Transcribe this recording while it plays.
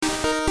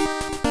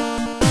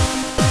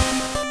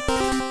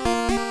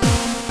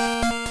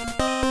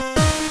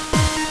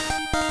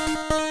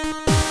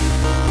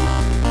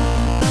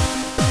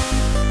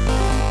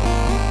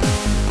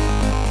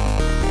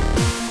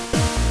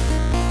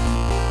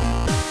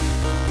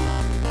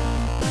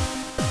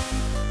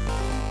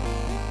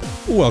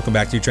Welcome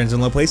back to Trends in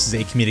Low Places,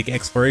 a comedic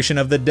exploration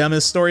of the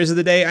dumbest stories of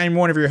the day. I'm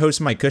one of your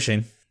hosts, Mike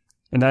Cushing.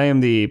 And I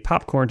am the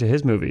popcorn to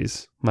his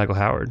movies, Michael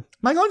Howard.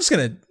 Michael, I'm just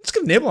gonna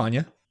nibble on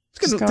you.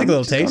 Just gonna take a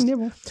little taste.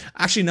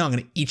 Actually, no, I'm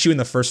gonna eat you in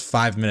the first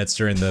 5 minutes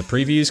during the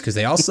previews because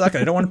they all suck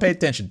and I don't want to pay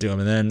attention to them.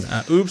 And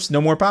then, oops, no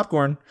more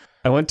popcorn.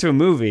 I went to a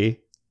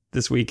movie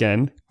this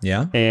weekend.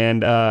 Yeah.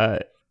 And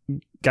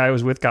guy I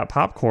was with got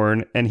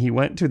popcorn, and he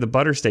went to the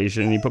butter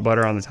station and he put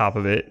butter on the top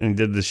of it and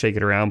did the shake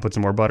it around, put some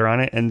more butter on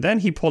it, and then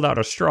he pulled out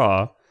a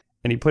straw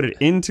and he put it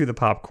into the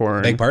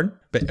popcorn. Beg pardon?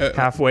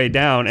 Halfway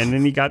down, and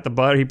then he got the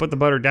butter. He put the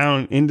butter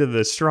down into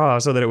the straw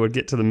so that it would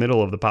get to the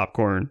middle of the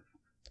popcorn,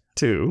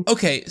 too.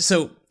 Okay,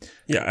 so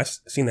yeah, I've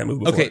seen that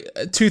movie before. Okay,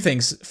 two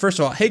things. First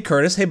of all, hey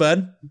Curtis, hey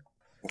bud.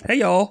 Hey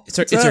y'all,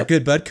 it's our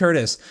good bud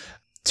Curtis.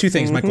 Two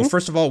things, Michael.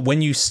 First of all,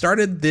 when you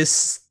started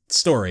this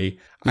story,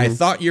 I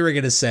thought you were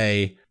gonna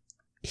say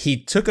he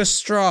took a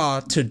straw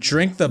to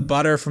drink the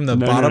butter from the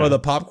bottom of the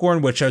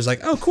popcorn, which I was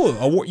like, oh,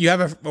 cool. You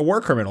have a war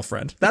criminal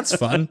friend. That's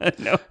fun.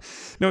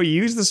 No, you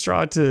use the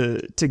straw to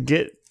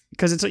get,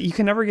 because you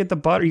can never get the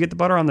butter. You get the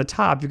butter on the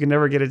top. You can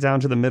never get it down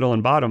to the middle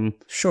and bottom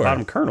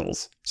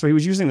kernels. So he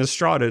was using the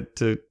straw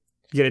to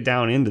get it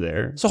down into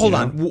there. So hold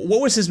on. What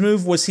was his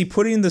move? Was he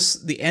putting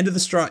the end of the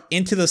straw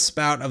into the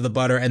spout of the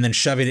butter and then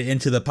shoving it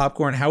into the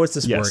popcorn? How does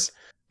this work?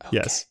 Okay.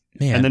 Yes.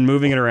 Man. And then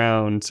moving it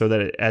around so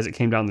that as it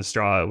came down the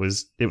straw, it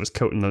was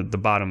coating the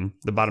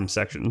bottom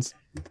sections.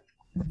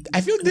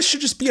 I feel like this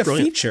should just be a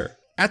feature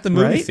at the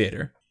movie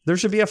theater. There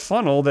should be a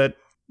funnel that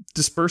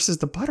disperses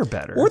the butter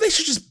better. Or they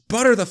should just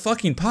butter the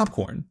fucking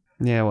popcorn.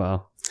 Yeah,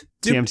 well.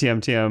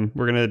 TM.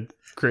 We're going to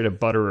create a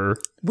butterer.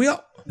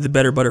 The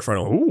better butter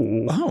funnel.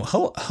 Ooh.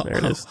 Oh,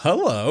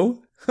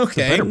 hello.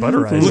 Okay. The better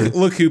butterizer.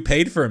 Look who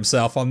paid for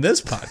himself on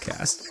this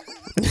podcast.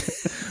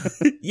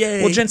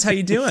 Yay. Well, gents, how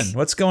you doing?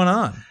 What's going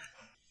on?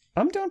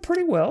 I'm doing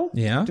pretty well.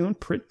 Yeah? Doing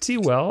pretty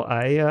well.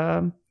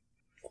 I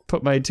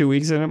put my 2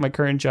 weeks in at my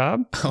current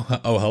job.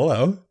 Oh,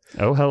 hello.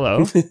 Oh,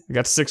 hello. I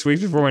got 6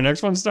 weeks before my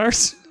next one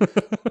starts.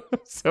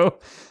 So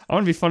I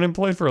want to be fun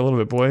employed for a little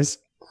bit, boys.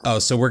 Oh,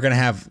 so we're going to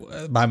have,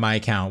 by my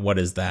account, what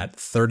is that?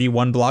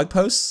 31 blog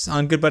posts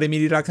on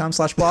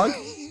goodbuddymedia.com/blog?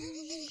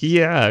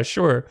 Yeah,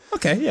 sure.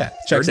 Okay, yeah.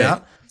 Checks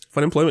out.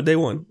 Fun employment day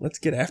one. Let's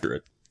get after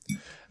it.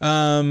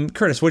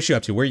 Curtis, what you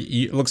up to?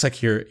 It looks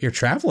like you're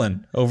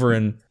traveling over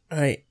in...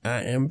 I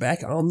am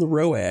back on the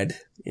ROAD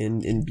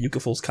in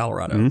Bucca Falls,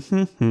 Colorado.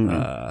 Mm-hmm.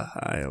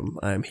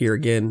 I am here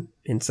again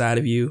inside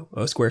of you,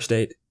 Square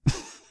State.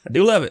 I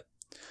do love it.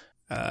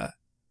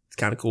 It's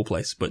kind of cool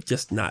place, but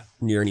just not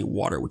near any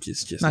water, which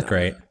is just not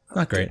great.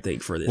 Not great thing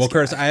for this. Well,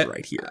 Curtis,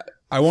 right here.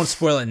 I won't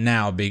spoil it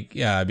now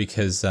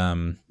because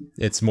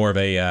it's more of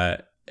a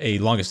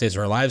Longest Days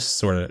of Our Lives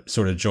sort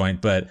of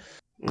joint. But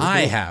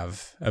I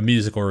have a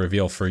musical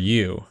reveal for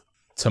you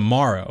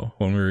tomorrow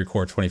when we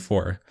record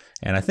 24.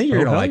 And I think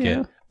you're going to like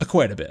it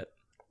quite a bit.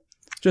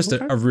 Just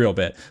a real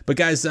bit. But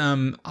guys,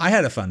 I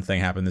had a fun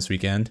thing happen this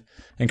weekend.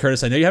 And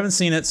Curtis, I know you haven't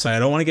seen it, so I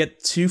don't want to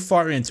get too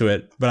far into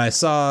it. But I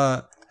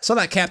saw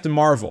that Captain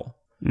Marvel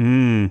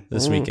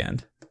this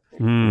weekend.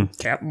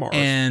 Captain Marvel.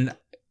 And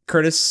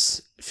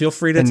Curtis, feel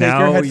free to take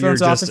your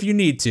headphones off if you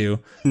need to.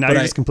 Now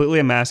you're just completely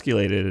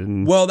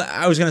emasculated. Well,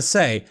 I was going to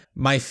say,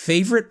 my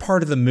favorite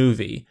part of the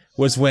movie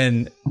was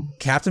when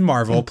Captain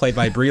Marvel, played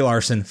by Brie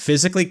Larson,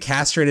 physically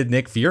castrated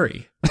Nick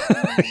Fury.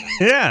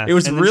 Yeah. It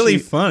was really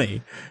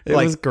funny. It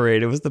was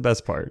great. It was the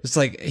best part. It's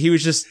like he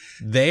was just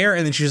there,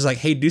 and then she was like,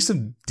 hey, do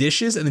some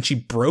dishes. And then she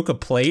broke a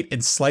plate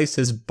and sliced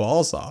his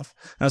balls off.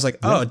 And I was like,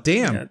 oh,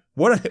 damn. Yeah.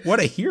 What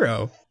a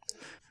hero.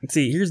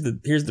 See, here's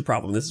the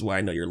problem. This is why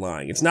I know you're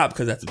lying. It's not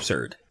because that's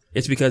absurd.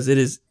 It's because it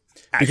is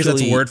because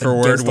that's word for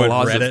word what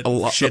Reddit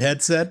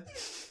shithead said.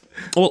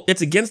 Well,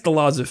 it's against the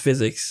laws of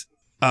physics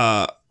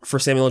for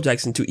Samuel L.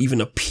 Jackson to even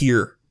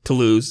appear to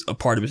lose a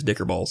part of his dick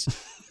or balls.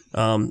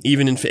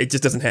 Even in it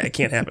just doesn't. It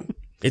can't happen.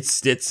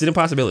 It's an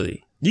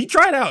impossibility. You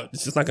try it out.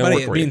 It's just not going to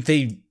work for you. I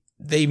mean,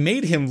 they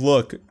made him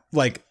look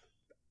like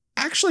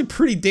actually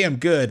pretty damn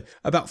good,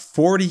 about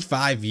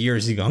 45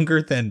 years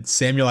younger than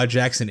Samuel L.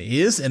 Jackson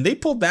is, and they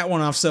pulled that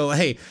one off. So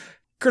hey,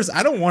 Chris,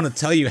 I don't want to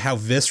tell you how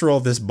visceral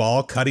this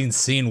ball cutting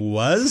scene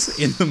was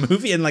in the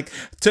movie, and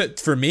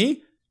for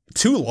me,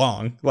 too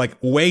long, like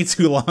way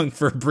too long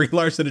for Brie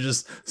Larson to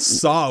just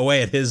saw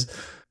away at his.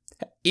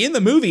 In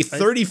the movie,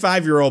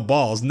 35-year-old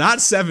balls, not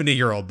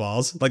 70-year-old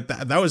balls. Like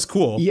that was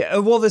cool. Yeah,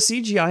 well, the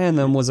CGI in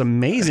them was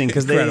amazing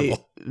because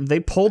they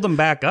pulled them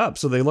back up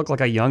so they look like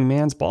a young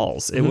man's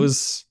balls.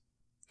 It's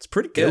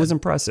pretty good. It was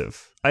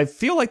impressive. I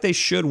feel like they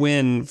should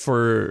win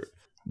for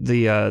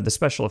the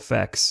special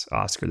effects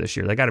Oscar this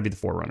year. They got to be the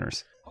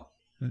forerunners.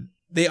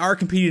 They are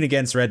competing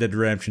against Red Dead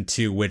Redemption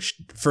 2, which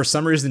for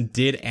some reason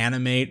did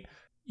animate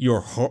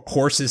your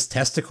horse's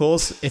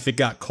testicles if it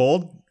got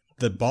cold.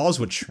 The balls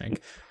would shrink.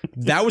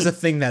 That was a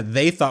thing that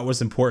they thought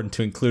was important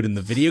to include in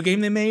the video game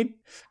they made,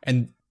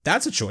 and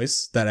that's a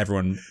choice that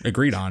everyone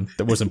agreed on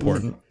that was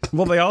important.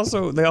 Well, they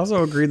also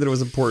agreed that it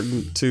was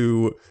important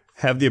to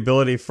have the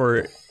ability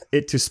for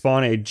it to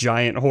spawn a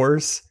giant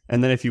horse,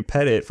 and then if you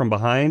pet it from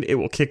behind, it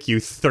will kick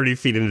you 30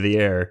 feet into the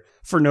air.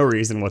 for no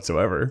reason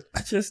whatsoever.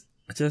 I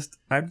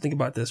think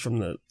about this from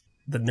the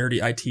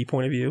nerdy IT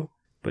point of view.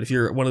 But if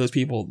you're one of those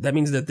people, that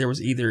means that there was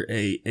either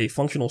a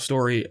functional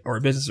story or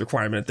a business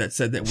requirement that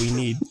said that we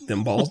need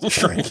them balls to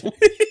shrink.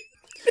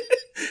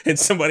 And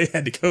somebody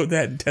had to code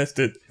that and test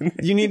it.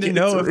 You need to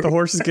know if the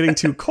horse is getting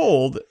too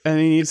cold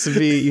and you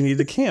need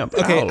to camp.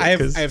 Okay, out, I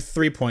have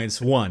 3 points.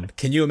 1,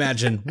 can you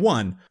imagine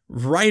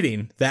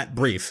writing that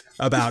brief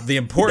about the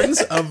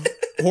importance of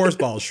horse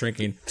balls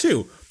shrinking?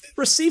 2,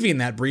 receiving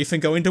that brief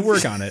and going to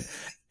work on it.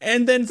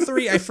 And then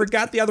 3, I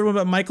forgot the other one,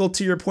 but Michael,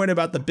 to your point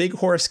about the big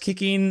horse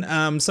kicking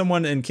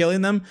someone and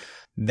killing them,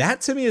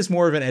 that to me is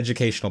more of an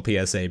educational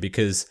PSA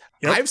because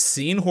I've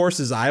seen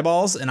horses'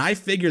 eyeballs and I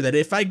figure that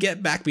if I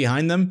get back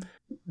behind them,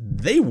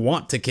 they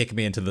want to kick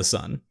me into the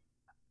sun.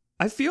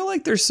 I feel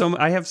like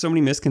I have so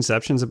many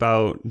misconceptions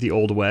about the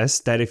Old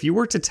West that if you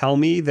were to tell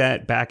me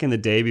that back in the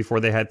day before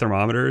they had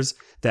thermometers,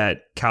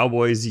 that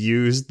cowboys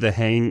used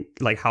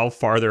how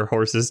far their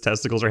horses'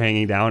 testicles are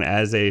hanging down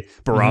as a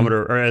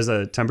barometer or as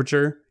a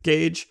temperature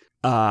gauge,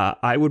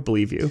 I would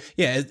believe you.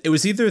 Yeah, it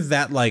was either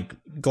that like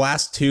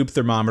glass tube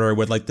thermometer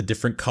with like the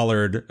different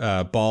colored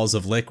balls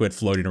of liquid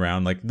floating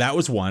around. Like that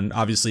was one.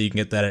 Obviously, you can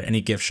get that at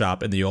any gift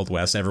shop in the Old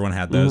West. Everyone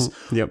had those.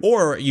 Yep.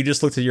 Or you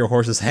just looked at your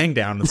horse's hang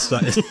down and saw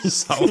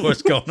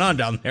what's going on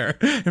down there.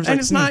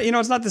 It's not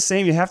the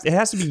same. It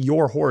has to be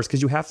your horse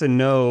because you have to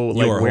know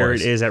like where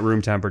it is at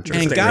room temperature.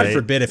 And God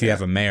forbid if you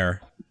have a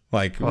mare,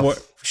 like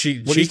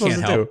she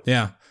can't help.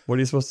 Yeah. What are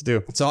you supposed to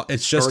do?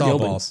 It's just all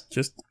balls.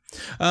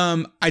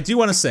 I do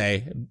want to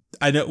say,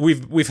 I know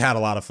we've had a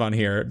lot of fun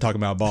here talking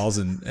about balls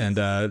and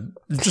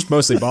just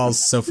mostly balls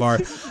so far.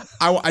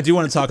 I do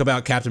want to talk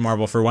about Captain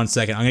Marvel for 1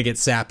 second. I'm gonna get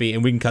sappy,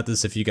 and we can cut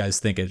this if you guys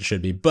think it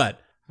should be. But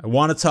I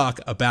want to talk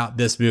about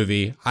this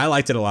movie. I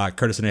liked it a lot.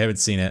 Curtis and I haven't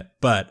seen it,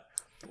 but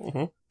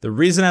the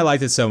reason I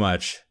liked it so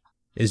much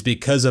is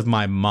because of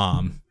my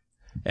mom.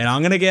 And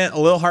I'm gonna get a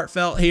little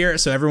heartfelt here.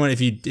 So everyone, if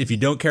you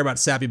don't care about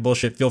sappy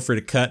bullshit, feel free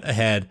to cut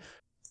ahead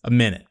a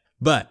minute.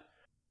 But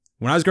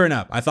when I was growing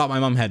up, I thought my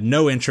mom had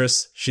no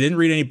interest. She didn't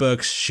read any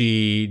books.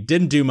 She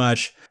didn't do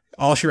much.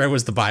 All she read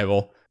was the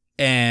Bible.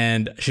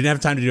 And she didn't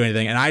have time to do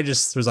anything. And I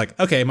just was like,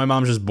 okay, my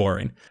mom's just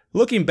boring.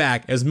 Looking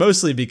back, it was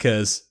mostly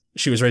because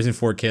she was raising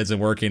 4 kids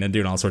and working and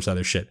doing all sorts of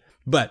other shit.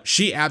 But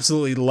she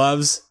absolutely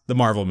loves the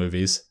Marvel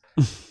movies.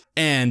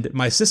 And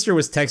my sister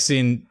was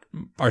texting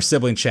our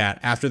sibling chat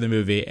after the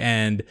movie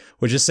and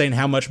was just saying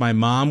how much my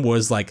mom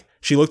was like,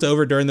 she looked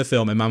over during the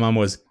film and my mom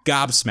was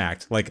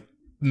gobsmacked, like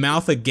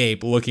mouth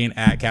agape looking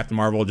at Captain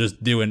Marvel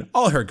just doing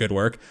all her good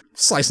work,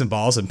 slicing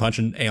balls and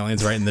punching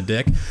aliens right in the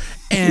dick.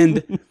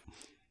 And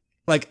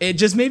like, it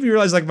just made me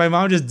realize like my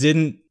mom just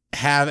didn't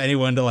have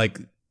anyone to like,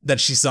 that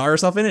she saw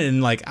herself in it.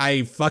 And like,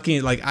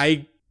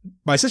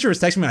 my sister was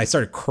texting me and I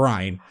started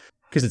crying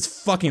because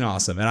it's fucking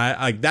awesome.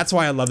 And that's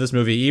why I love this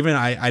movie. Even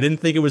I didn't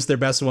think it was their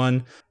best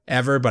one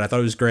ever, but I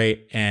thought it was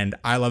great. And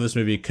I love this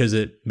movie because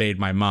it made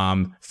my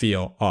mom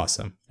feel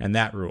awesome. And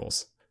that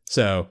rules.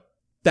 So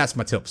that's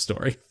my tip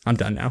story. I'm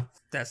done now.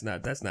 That's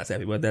not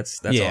sappy, but that's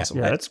awesome.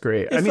 Yeah, that's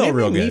great. It felt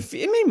real good.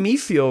 It made me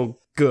feel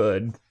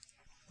good.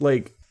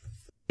 Like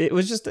it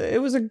was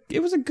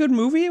a good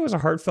movie. It was a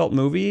heartfelt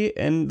movie,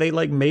 and they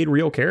like made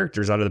real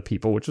characters out of the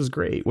people, which was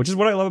great. Which is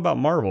what I love about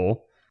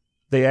Marvel.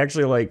 They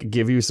actually like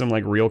give you some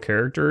like real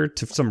character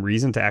to some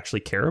reason to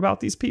actually care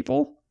about these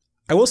people.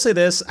 I will say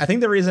this. I think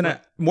the reason,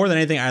 more than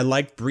anything, I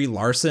liked Brie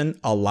Larson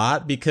a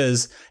lot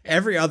because I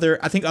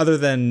think other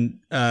than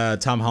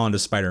Tom Holland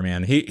as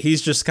Spider-Man,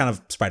 he's just kind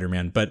of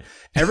Spider-Man, but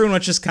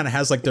everyone just kind of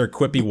has like their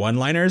quippy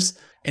one-liners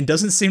and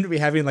doesn't seem to be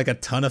having like a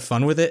ton of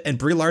fun with it. And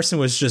Brie Larson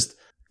was just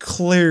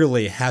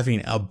clearly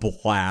having a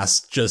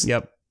blast, just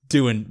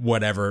doing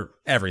whatever,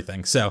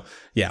 everything. So,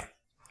 yeah.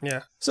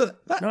 Yeah. So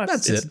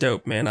that's it. It's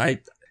dope, man.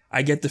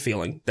 I get the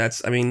feeling.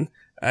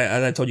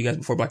 I told you guys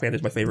before, Black Panther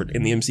is my favorite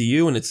in the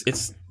MCU, and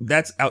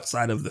that's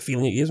outside of the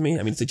feeling it gives me.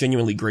 I mean, it's a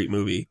genuinely great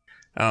movie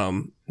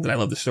that I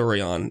love the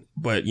story on.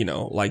 But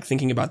like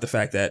thinking about the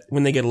fact that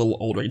when they get a little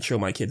older, I can show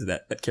my kids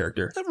that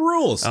character. That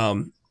rules.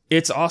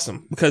 It's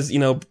awesome because I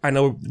know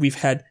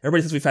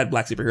everybody says we've had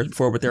black superheroes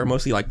before, but they're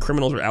mostly like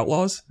criminals or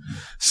outlaws.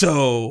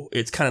 So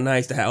it's kind of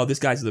nice to have this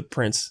guy's the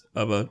prince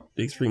of a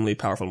extremely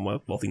powerful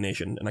and wealthy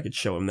nation, and I could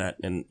show him that,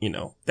 and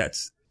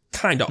that's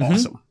kind of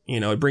awesome.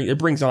 It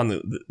brings on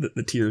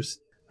the tears.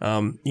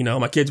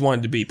 My kids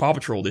wanted to be Paw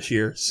Patrol this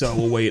year, so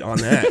we'll wait on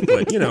that.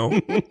 But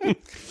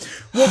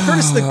well,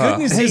 Curtis, the good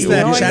news is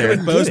that Chadwick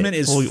Boseman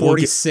is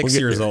 46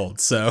 years old,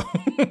 so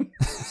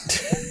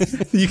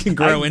you can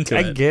grow into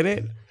it. I get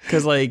it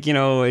because,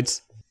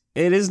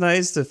 it is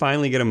nice to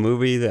finally get a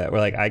movie that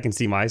where I can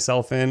see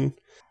myself in,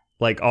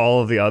 like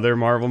all of the other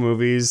Marvel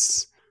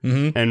movies,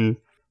 and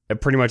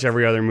pretty much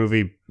every other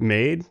movie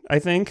made. I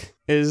think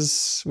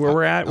is where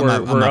we're at.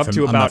 We're up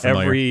to about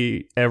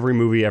every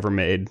movie ever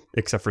made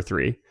except for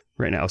 3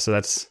 right now. So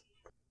that's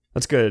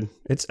good.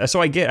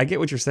 So I get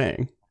what you're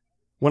saying.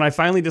 When I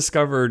finally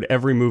discovered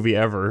every movie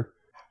ever,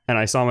 and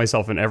I saw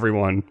myself in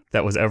everyone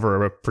that was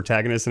ever a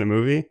protagonist in a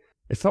movie,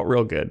 it felt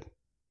real good.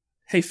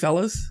 Hey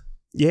fellas.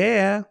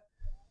 Yeah.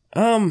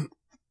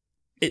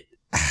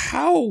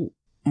 How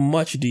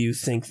much do you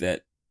think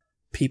that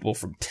people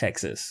from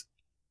Texas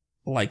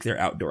like their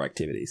outdoor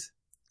activities?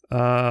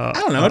 I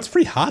don't know. It's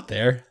pretty hot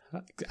there.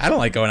 I don't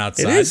like going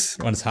outside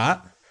when it's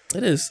hot.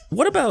 It is.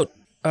 What about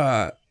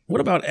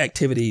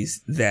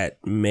activities that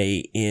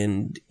may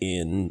end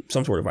in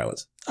some sort of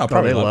violence? Oh,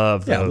 probably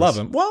love those. Yeah, love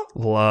them. Well,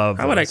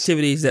 how about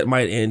activities that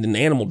might end in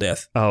animal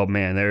death? Oh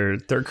man,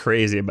 they're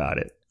crazy about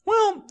it.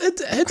 Well,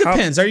 it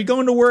depends. Are you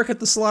going to work at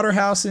the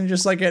slaughterhouse and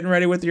just like getting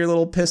ready with your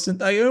little piston?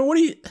 What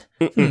do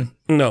you?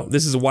 No,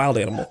 this is a wild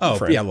animal. Oh,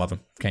 friend. yeah, I love them.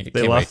 Can't get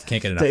enough.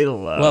 They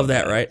love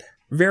that, right?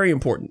 Very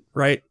important,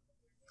 right?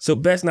 So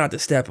best not to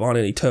step on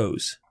any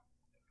toes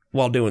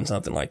while doing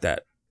something like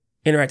that.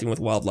 Interacting with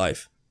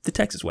wildlife the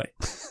Texas way.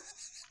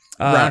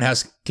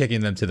 Roundhouse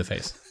kicking them to the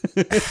face.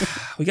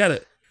 We got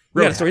a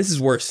story. This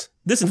is worse.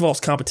 This involves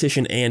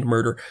competition and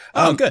murder.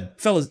 Good.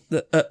 Fellas,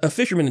 a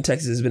fisherman in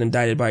Texas has been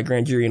indicted by a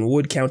grand jury in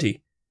Wood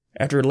County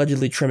after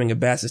allegedly trimming a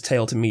bass's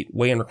tail to meet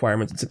weigh-in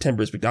requirements in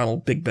September's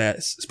McDonald Big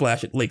Bass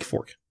Splash at Lake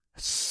Fork.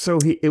 So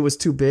it was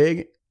too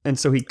big, and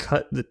so he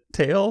cut the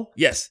tail?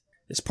 Yes.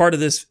 As part of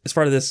this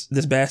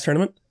bass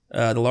tournament,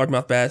 the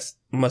largemouth bass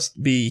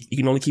you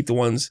can only keep the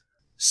ones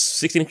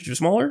 16 inches or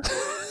smaller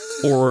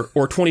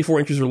or 24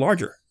 inches or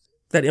larger.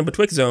 That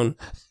in-betwixt zone,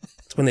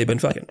 that's when they've been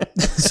fucking.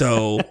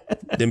 So,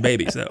 them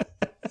babies, though.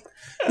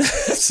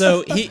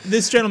 So,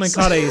 this gentleman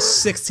caught a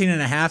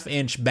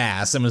 16.5-inch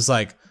bass and was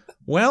like,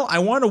 well, I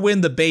want to win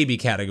the baby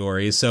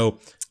category, so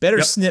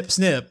better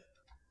snip.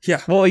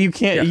 Yeah. Well, you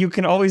can't. Yeah. You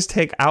can always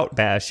take out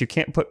bass. You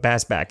can't put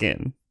bass back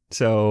in.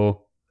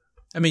 So,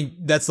 I mean,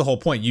 that's the whole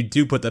point. You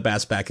do put the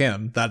bass back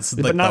in. That's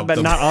like but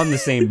not on the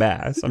same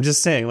bass. I'm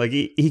just saying, like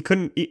he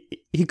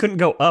couldn't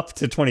go up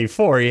to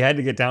 24. He had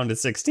to get down to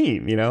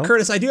 16. You know,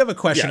 Curtis, I do have a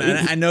question. Yeah.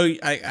 And I know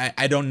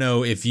I don't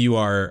know if you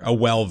are a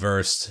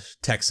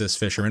well-versed Texas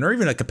fisherman or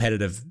even a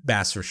competitive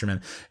bass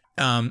fisherman.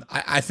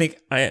 I think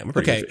I am.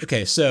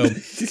 Okay. So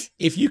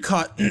if you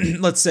caught,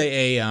 let's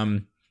say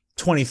a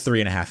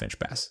 23.5-inch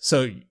bass.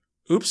 So,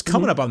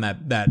 coming up on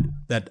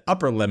that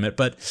upper limit,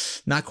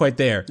 but not quite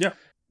there. Yeah.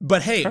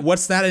 But hey,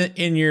 what's that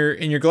in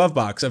your glove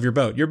box of your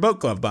boat? Your boat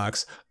glove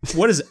box.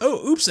 What is it?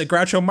 Oh, a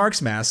Groucho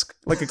Marx mask,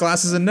 like a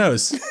glasses and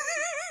nose.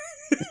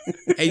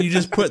 And you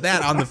just put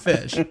that on the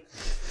fish.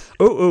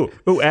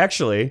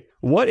 Actually,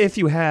 what if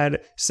you had,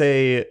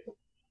 say,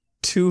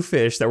 2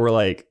 fish that were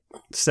like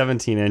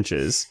 17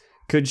 inches?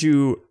 Could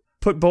you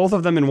put both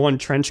of them in one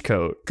trench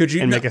coat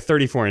and make a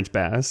 34-inch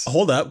bass?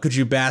 Hold up. Could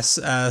you bass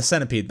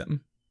centipede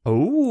them?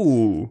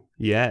 Oh,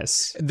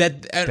 yes.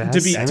 That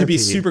to be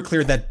super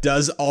clear, that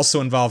does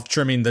also involve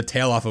trimming the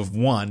tail off of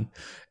one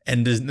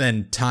and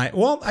then tie.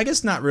 Well, I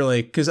guess not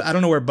really, because I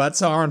don't know where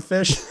butts are on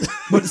fish.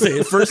 But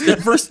say first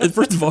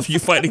of all, you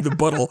finding the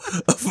butthole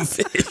of a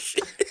fish.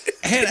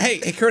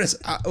 Hey, Curtis,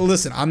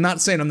 listen, I'm not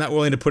saying I'm not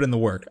willing to put in the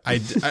work.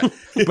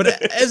 But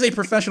as a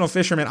professional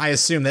fisherman, I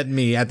assume that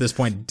me at this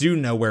point do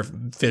know where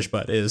fish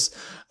butt is.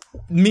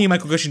 Me,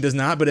 Michael Cushing, does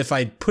not. But if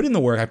I put in the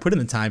work, I put in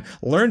the time,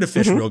 learn to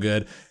fish real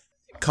good,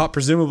 caught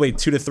presumably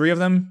 2 to 3 of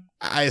them,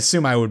 I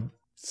assume I would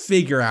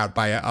figure out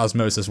by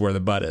osmosis where the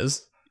butt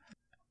is.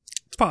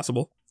 It's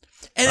possible.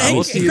 And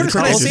Curtis,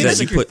 can I say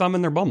this? Your thumb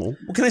in their bummel.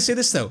 Well, can I say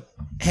this though?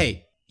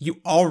 Hey, you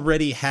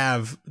already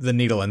have the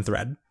needle and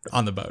thread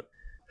on the boat.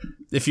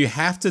 If you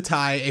have to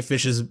tie a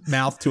fish's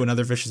mouth to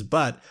another fish's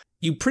butt,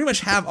 you pretty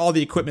much have all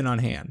the equipment on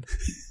hand.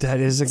 That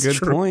is a good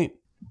point.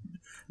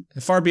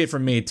 Far be it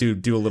from me to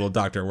do a little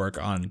doctor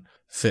work on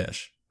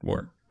fish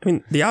work. I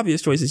mean, the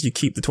obvious choice is you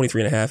keep the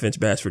 23.5-inch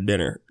bass for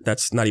dinner.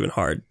 That's not even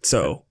hard.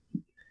 So,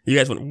 you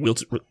guys went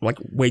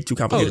way too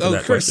complicated for that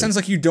Kurt, question. Sounds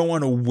like you don't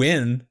want to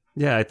win.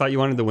 Yeah, I thought you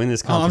wanted to win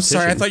this competition. Oh, I'm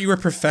sorry. I thought you were a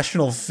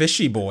professional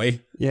fishy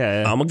boy.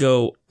 Yeah. I'm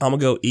gonna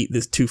go eat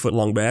this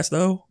 2-foot-long bass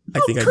though. I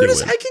think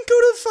Curtis, I do win. I can go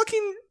to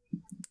fucking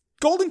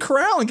Golden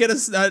Corral and get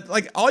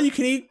a all you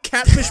can eat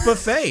catfish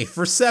buffet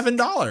for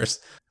 $7.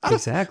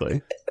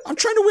 Exactly. I'm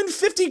trying to win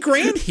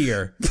 $50,000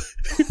 here.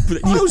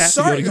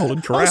 Sorry.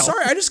 Golden Corral. Oh,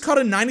 sorry. I just caught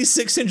a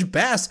 96-inch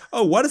bass.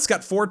 Oh, what? It's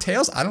got 4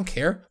 tails? I don't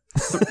care.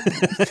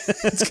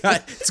 It's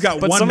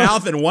got one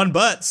mouth and one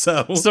butt.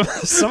 So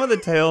some of the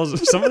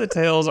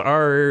tails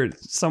are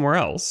somewhere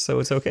else, so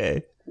it's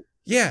okay.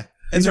 Yeah.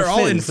 And they're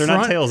all in front. They're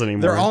not tails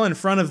anymore. They're all in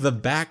front of the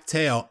back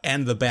tail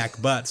and the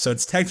back butt, so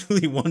it's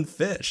technically one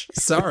fish.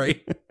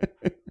 Sorry.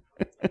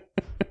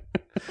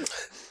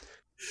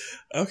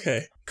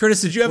 Okay.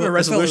 Curtis, did you have a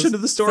resolution to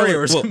the story,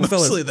 or was it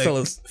mostly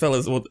fellas?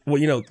 Well,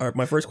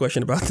 my first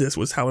question about this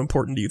was how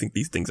important do you think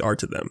these things are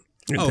to them?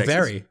 Oh,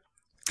 very.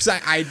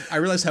 Because I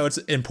realize how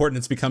important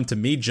it's become to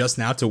me just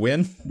now to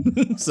win.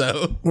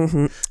 So,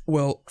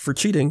 well, for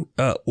cheating,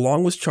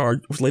 Long was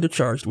later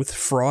charged with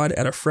fraud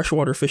at a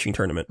freshwater fishing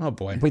tournament. Oh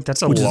boy! Wait,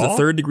 that's a which law? is a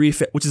third degree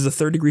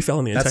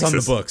felony. That's in Texas.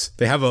 on the books.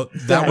 They have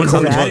that one's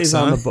on the books. That is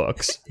on the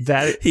books.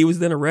 He was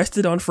then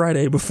arrested on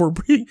Friday before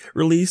being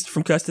released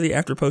from custody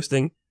after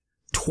posting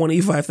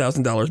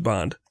 $25,000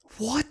 bond.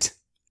 What?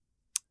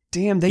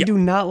 Damn, they do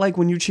not like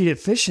when you cheat at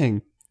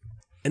fishing.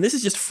 And this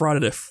is just fraud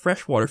at a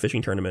freshwater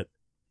fishing tournament.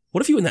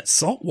 What if you in that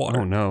salt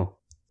water? Oh no.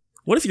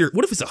 What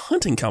if it's a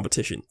hunting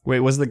competition? Wait,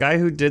 was the guy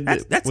who did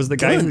That's was the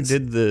guy who guns.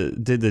 did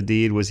the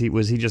deed? Was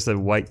he just a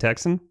white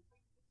Texan?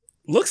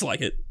 Looks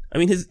like it. I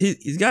mean,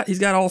 he's got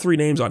all three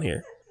names on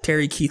here.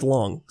 Terry Keith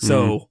Long.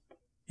 So,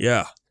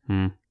 yeah.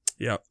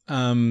 Yeah.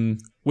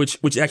 Which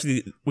is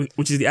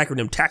the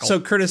acronym TACKLE. So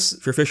Curtis,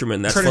 for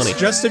fishermen, that's Curtis, funny.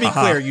 just to be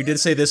clear, you did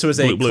say this was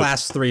a Blue.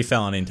 class 3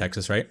 felony in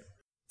Texas, right?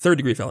 3rd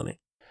degree felony.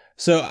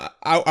 So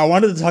I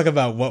wanted to talk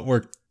about what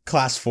were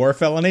class 4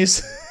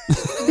 felonies.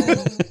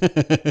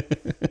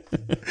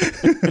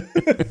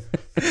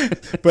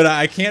 But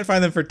I can't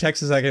find them for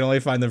Texas. I can only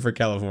find them for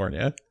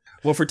California.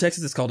 Well, for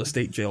Texas, it's called a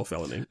state jail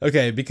felony.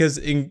 Okay, because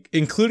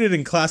included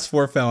in class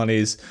 4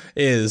 felonies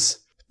is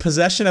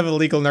possession of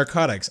illegal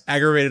narcotics,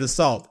 aggravated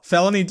assault,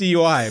 felony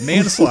DUI,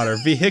 manslaughter,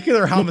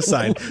 vehicular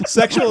homicide,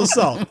 sexual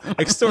assault,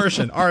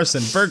 extortion,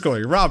 arson,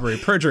 burglary, robbery,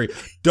 perjury,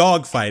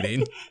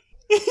 dogfighting.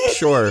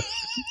 Sure.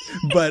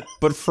 But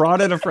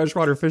fraud at a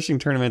freshwater fishing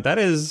tournament,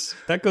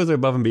 that goes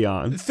above and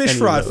beyond. fish any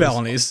fraud of those.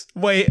 felonies.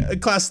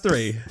 Wait, class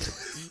 3.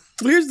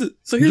 Here's You're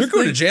the going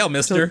to thing. jail,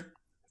 mister.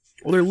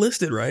 Well, they're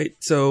listed, right?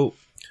 So,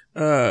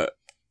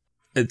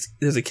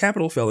 there's a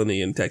capital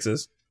felony in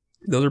Texas.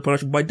 Those are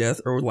punishable by death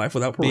or life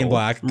without parole. Being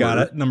black. Got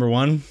Murder. it. Number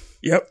 1.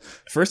 Yep.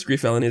 1st degree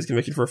felony is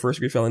conviction for a 1st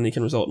degree felony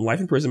can result in life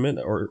imprisonment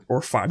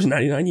or 5 to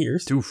 99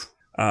 years. Oof.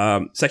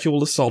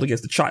 Sexual assault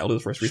against a child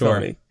is a 1st degree Sure.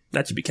 felony.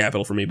 That should be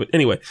capital for me. But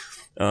anyway,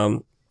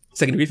 2nd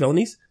degree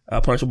felonies,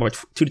 punishable by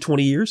 2 to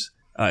 20 years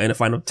and a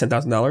fine of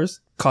 $10,000.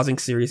 Causing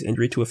serious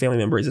injury to a family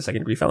member is a 2nd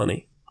degree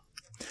felony.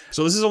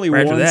 So this is only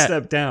Right after one that-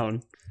 step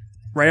down.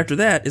 Right after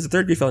that is a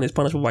 3rd degree felony is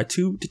punishable by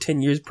 2 to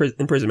 10 years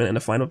imprisonment and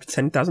a fine of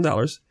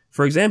 $10,000.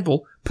 For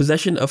example,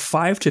 possession of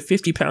 5 to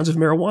 50 pounds of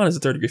marijuana is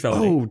a 3rd degree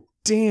felony. Oh,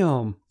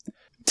 damn.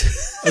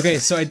 Okay,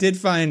 so I did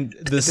find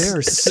this. They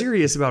are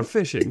serious about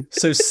fishing.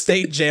 So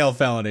state jail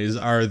felonies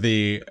are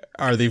the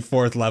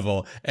 4th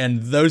level,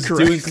 and those do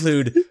Correct.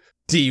 include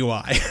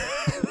DUI.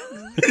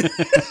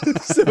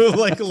 So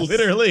like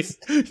literally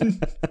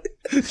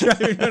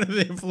driving under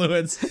the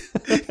influence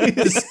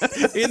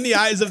is, in the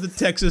eyes of the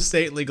Texas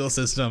state legal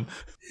system,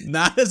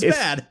 not as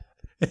bad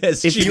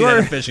as if cheating you at are-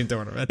 a fishing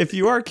tournament. If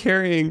you are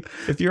carrying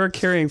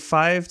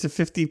 5 to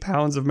 50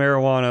 pounds of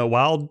marijuana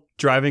while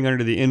driving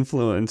under the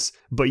influence,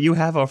 but you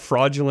have a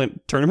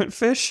fraudulent tournament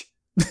fish,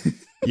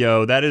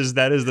 yo, that is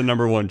the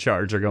number 1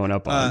 charge they're going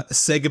up on.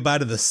 Say goodbye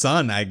to the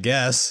sun, I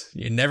guess.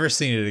 You've never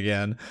seen it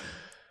again.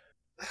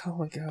 Oh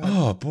my god.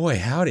 Oh boy,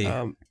 howdy.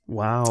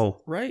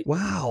 Wow. Right?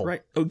 Wow.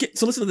 Right. Okay,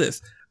 so listen to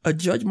this. A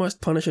judge must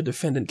punish a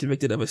defendant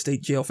convicted of a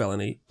state jail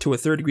felony to a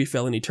 3rd degree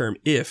felony term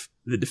if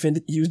the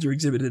defendant used or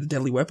exhibited a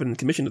deadly weapon in the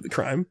commission of the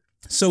crime.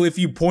 So if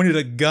you pointed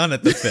a gun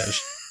at the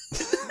fish,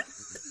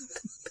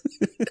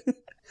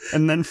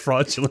 And then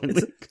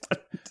fraudulently.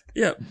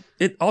 Yeah.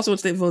 It also in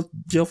state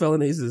jail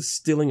felonies is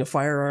stealing a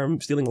firearm,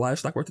 stealing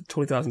livestock worth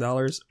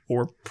 $20,000,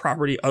 or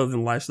property other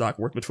than livestock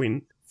worth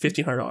between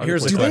 $1,500.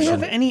 Here's the Do they question.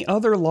 have any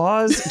other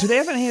laws? Do they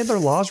have any other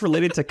laws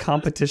related to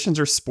competitions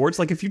or sports?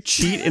 Like if you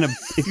cheat in an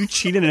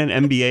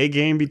NBA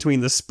game between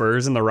the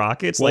Spurs and the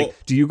Rockets, Well,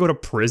 like do you go to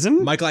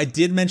prison? Michael, I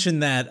did mention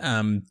that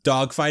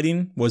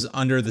dogfighting was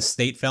under the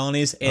state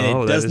felonies, and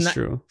Oh, it that does is not.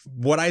 true.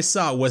 What I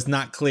saw was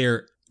not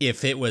clear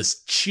if it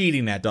was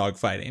cheating at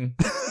dogfighting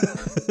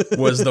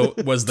was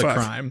the Fuck.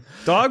 crime.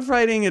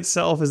 Dogfighting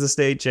itself is a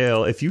state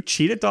jail. If you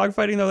cheat at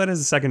dogfighting, though, that is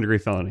a 2nd degree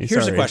felony. Here's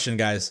Sorry. the question,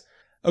 guys.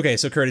 Okay,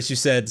 so Curtis, you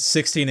said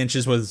 16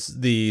 inches was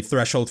the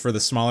threshold for the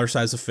smaller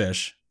size of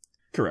fish.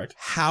 Correct.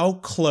 How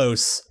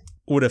close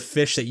would a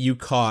fish that you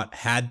caught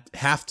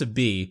have to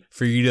be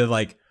for you to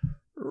like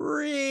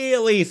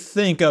really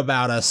think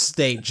about a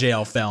state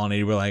jail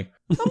felony? We're like,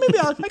 oh, maybe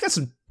I got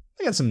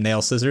some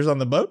nail scissors on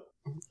the boat.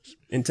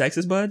 In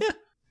Texas, bud? Yeah.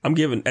 I'm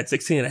giving at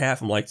 16 and a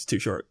half, I'm like, it's too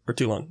short or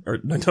too long. Or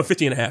no,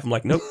 15 and a half. I'm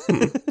like, nope.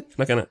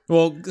 Not gonna.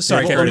 Well,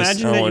 sorry, Yeah, Well, Curtis.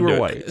 imagine I that don't you wanna were do it.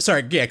 white.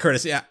 Sorry, yeah,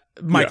 Curtis. Yeah,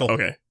 Michael. Yeah,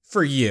 okay.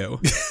 For you.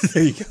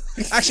 There you go.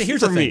 Actually, here's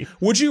For the thing. me.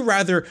 Would you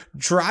rather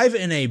drive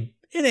in a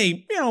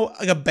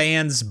like a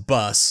band's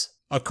bus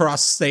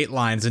across state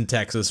lines in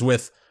Texas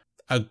with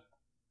a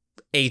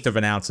 1/8 of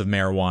an ounce of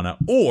marijuana,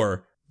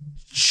 or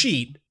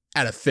cheat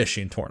at a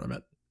fishing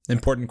tournament?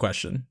 Important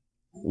question.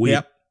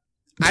 Yep.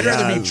 I'd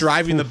rather be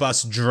driving the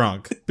bus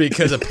drunk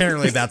because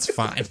apparently that's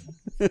fine.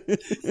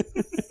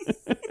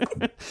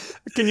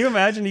 Can you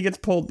imagine you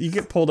get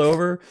pulled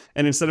over,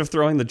 and instead of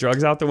throwing the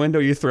drugs out the window,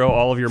 you throw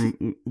all of your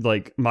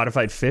like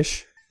modified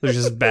fish? There's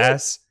just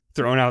bass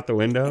thrown out the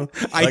window.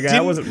 Like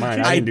that wasn't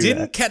mine. I didn't do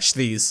that. catch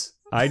these.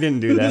 I didn't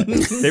do that.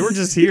 They were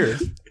just here.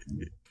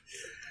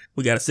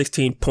 We got a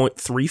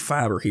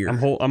 16.35er here. I'm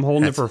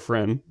holding it for a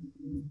friend.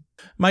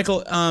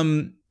 Michael,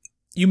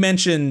 you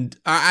mentioned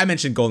I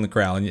mentioned Golden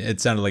Corral, and it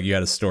sounded like you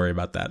had a story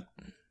about that.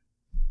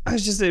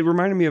 It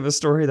reminded me of a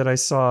story that I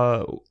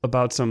saw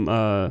about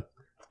some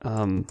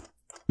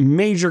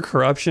major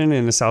corruption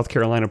in the South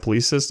Carolina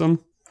police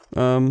system.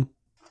 I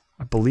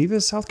believe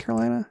it's South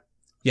Carolina.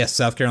 Yes,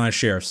 South Carolina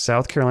sheriffs.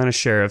 South Carolina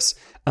sheriffs.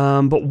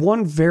 But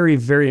one very,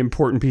 very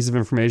important piece of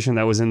information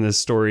that was in this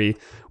story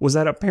was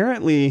that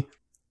apparently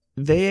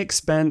they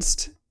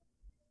expensed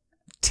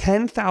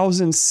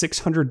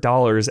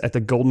 $10,600 at the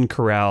Golden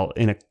Corral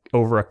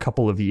over a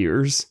couple of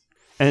years.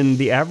 And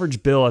the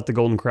average bill at the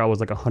Golden Corral was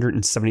like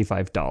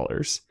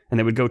 $175. And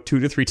they would go 2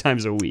 to 3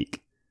 times a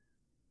week.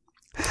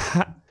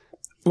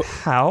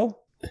 How?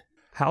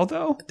 How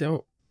though?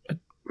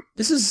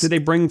 Did they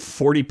bring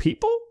 40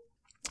 people?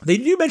 They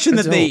do mention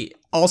that they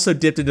also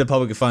dipped into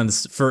public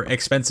funds for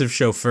expensive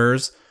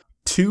chauffeurs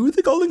to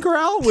the Golden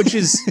Corral, which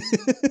is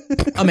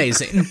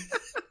amazing.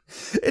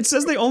 It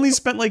says they only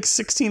spent like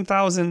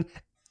 $16,000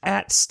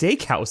 at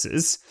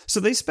steakhouses. So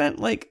they spent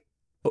like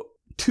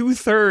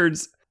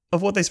 2/3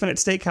 of what they spent at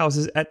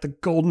steakhouses at the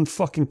Golden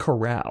fucking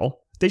Corral.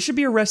 They should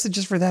be arrested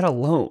just for that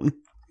alone.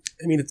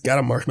 I mean, it's got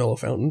a marshmallow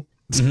fountain.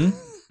 Mm-hmm.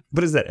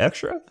 But is that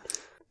extra?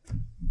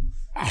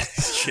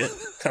 Shit,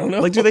 I don't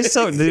know. Like, do they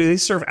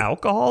serve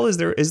alcohol? Is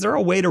there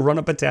a way to run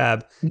up a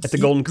tab at the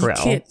Golden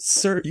Corral? You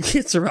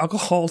can't serve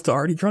alcohol to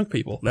already drunk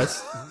people.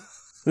 That's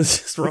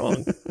just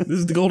wrong. This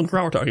is the Golden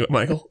Corral we're talking about,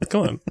 Michael.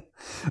 Come on.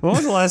 When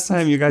was the last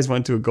time you guys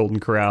went to a Golden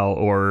Corral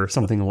or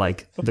something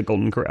like the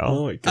Golden Corral?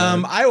 Oh my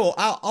God.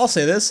 I'll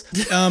say this.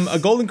 A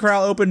Golden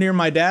Corral opened near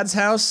my dad's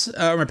house,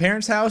 or my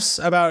parents' house,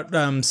 about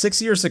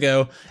 6 years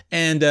ago.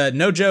 And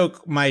no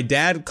joke, my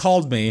dad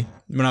called me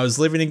when I was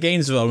living in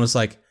Gainesville and was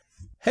like,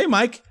 "Hey,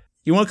 Mike,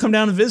 you want to come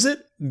down and visit?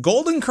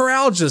 Golden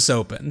Corral just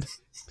opened,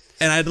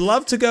 and I'd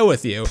love to go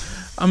with you."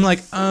 I'm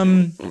like,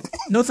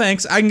 no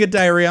thanks. I can get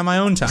diarrhea on my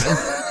own time.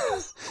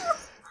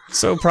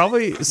 So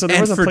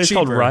there was a place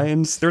called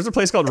Ryan's. There was a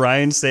place called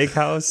Ryan's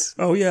Steakhouse.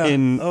 Oh yeah.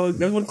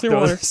 There's one in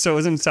Clearwater. So it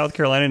was in South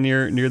Carolina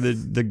near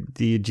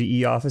the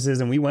GE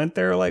offices, and we went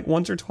there like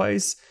once or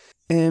twice.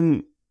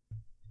 And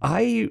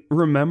I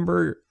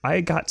remember I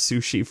got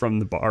sushi from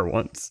the bar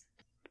once.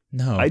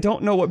 No. I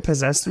don't know what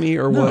possessed me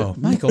or what.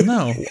 Michael,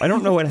 no. I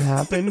don't know what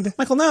happened.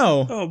 Michael,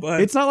 no. Oh,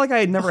 but It's not like I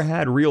had never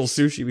had real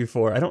sushi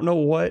before. I don't know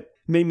what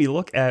made me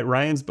look at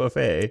Ryan's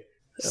buffet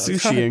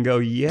sushi and go,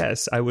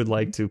 yes, I would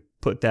like to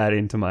put that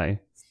into my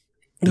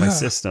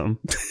system.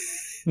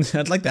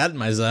 I'd like that in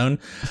my zone.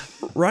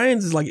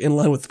 Ryan's is like in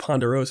line with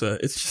Ponderosa.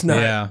 It's just not.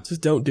 Yeah.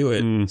 Just don't do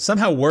it.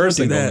 Somehow worse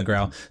than Golden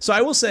Corral. So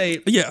I will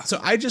say, yeah. So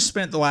I just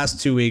spent the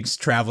last 2 weeks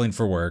traveling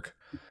for work.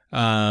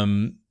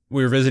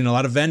 We were visiting a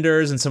lot of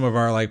vendors and some of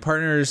our like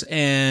partners,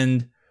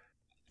 and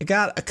I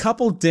got a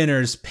couple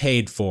dinners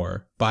paid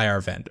for by our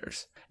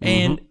vendors.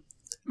 And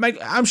Mike,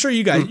 I'm sure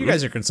you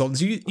guys are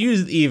consultants.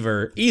 You've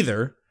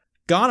either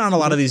gone on a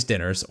lot of these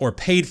dinners or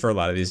paid for a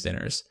lot of these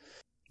dinners.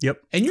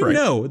 Yep. And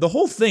know the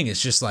whole thing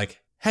is just like,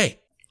 hey,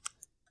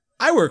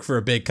 I work for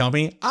a big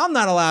company. I'm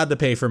not allowed to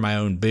pay for my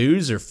own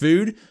booze or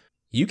food.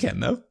 You can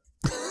though.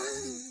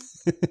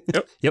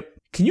 Yep.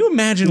 Can you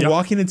imagine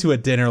walking into a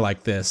dinner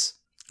like this?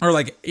 Or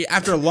like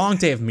after a long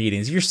day of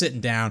meetings, you're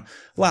sitting down,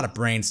 a lot of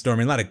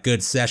brainstorming, a lot of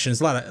good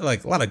sessions, a lot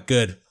of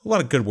good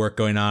work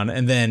going on,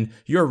 and then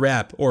your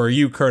rep or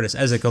you, Curtis,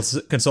 as a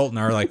consultant,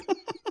 are like,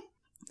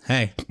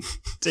 "Hey,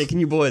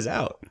 taking you boys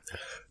out.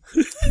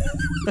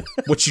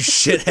 What you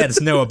shitheads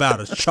know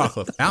about a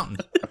chocolate fountain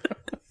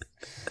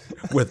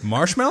with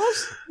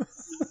marshmallows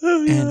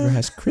and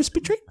Rice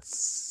Krispie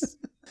treats.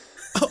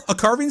 Oh, a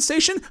carving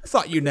station?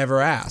 Thought you'd never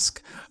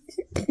ask."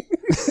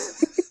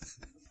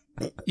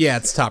 Yeah,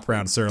 it's top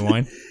round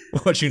sirloin.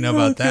 What you know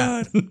about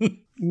that?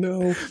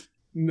 No.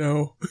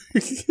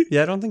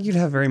 Yeah, I don't think you'd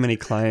have very many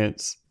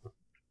clients.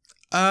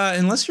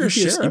 Unless you're a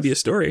sheriff. It'd be a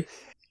story.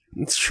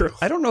 It's true.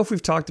 I don't know if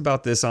we've talked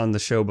about this on the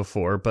show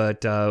before,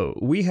 but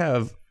we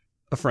have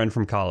a friend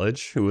from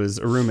college who was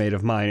a roommate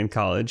of mine in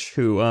college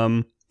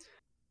who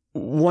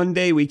one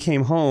day we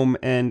came home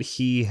and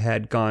he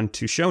had gone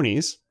to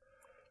Shoney's,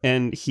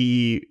 and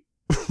we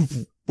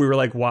were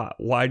like,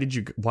 why did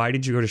you go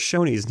to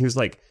Shoney's? And he was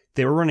like,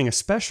 they were running a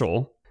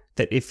special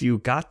that if you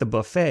got the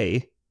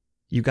buffet,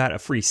 you got a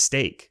free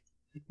steak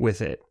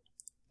with it.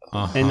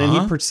 And then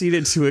he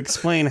proceeded to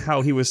explain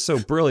how he was so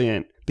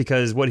brilliant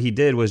because what he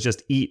did was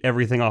just eat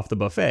everything off the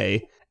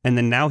buffet. And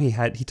then now he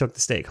took the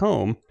steak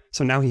home.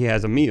 So now he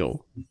has a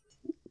meal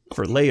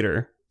for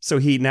later. So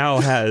he now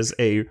has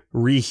a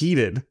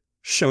reheated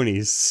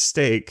Shoney's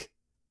steak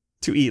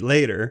to eat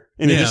later,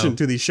 in addition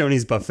to the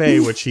Shoney's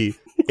buffet, which he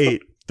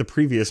ate the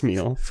previous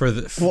meal.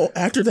 Well,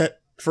 after that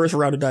first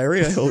round of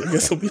diarrhea, I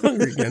guess he'll be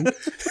hungry again.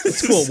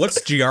 It's cool. What's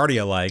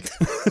Giardia like?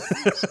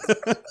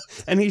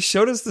 And he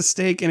showed us the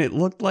steak, and it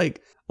looked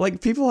like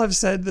people have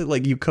said that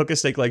like you cook a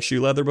steak like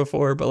shoe leather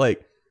before, but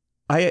like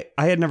I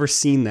had never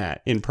seen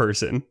that in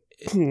person.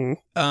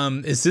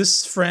 Is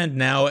this friend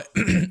now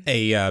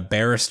a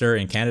barrister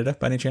in Canada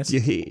by any chance?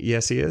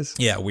 Yes, he is.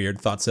 Yeah,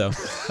 weird. Thought so.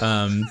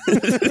 How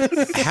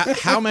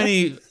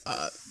many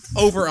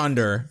over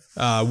under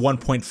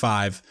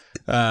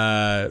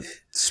 1.5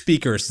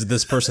 speakers did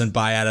this person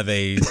buy out of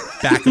a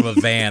back of a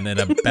van in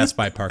a Best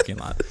Buy parking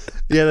lot?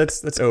 Yeah,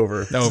 that's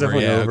over. Over,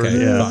 yeah, okay.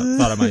 Yeah.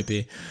 Thought it might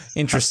be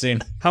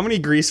interesting. How many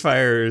grease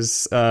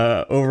fires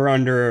over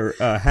under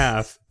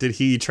half did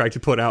he try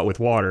to put out with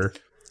water?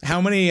 How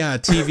many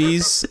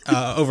TVs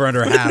over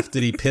under half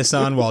did he piss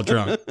on while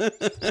drunk?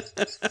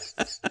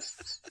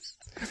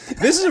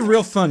 This is a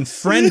real fun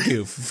friend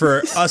goof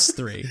for us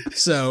three.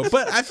 So,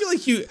 but I feel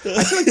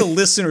like the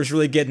listener's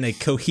really getting a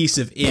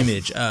cohesive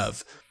image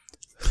of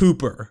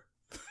Hooper.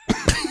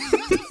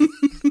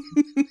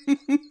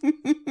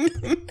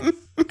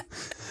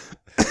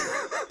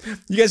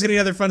 You guys got any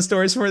other fun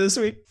stories for this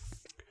week?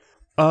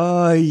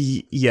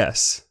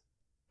 Yes.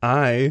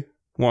 I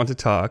want to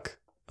talk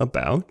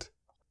about...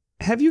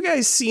 Have you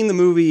guys seen the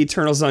movie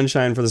Eternal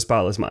Sunshine for the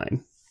Spotless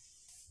Mind?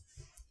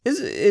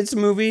 It's a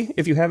movie,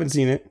 if you haven't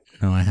seen it.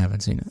 No, I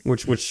haven't seen it.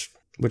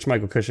 Which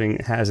Michael Cushing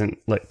hasn't,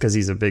 like, because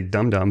he's a big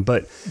dum-dum,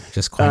 but...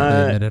 Just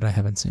quietly admitted I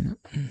haven't seen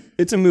it.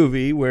 It's a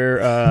movie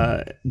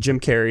where Jim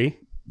Carrey...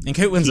 And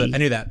Kate Winslet, I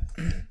knew that.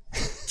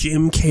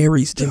 Jim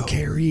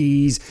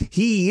Carrey's.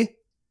 He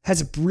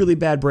has a really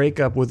bad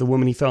breakup with the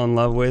woman he fell in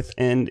love with,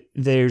 and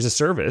there's a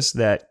service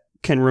that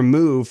can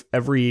remove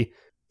every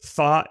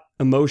thought,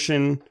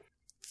 emotion,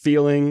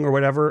 feeling, or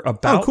whatever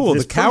about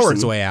this the coward's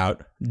person. way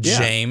out,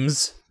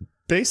 James. Yeah.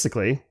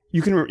 Basically,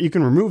 you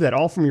can remove that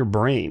all from your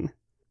brain.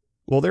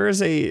 Well, there is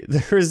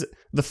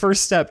the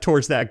first step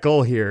towards that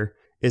goal here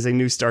is a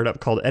new startup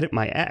called Edit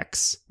My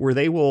Ex, where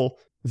they will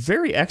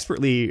very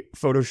expertly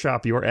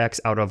Photoshop your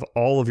ex out of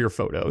all of your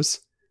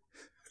photos.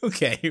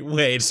 Okay,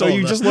 wait. So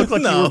you just look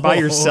like you were by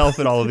yourself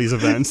at all of these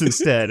events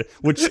instead,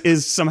 which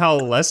is somehow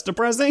less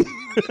depressing.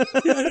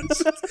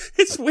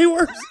 It's way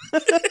worse.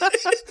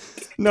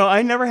 No,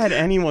 I never had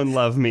anyone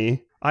love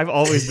me. I've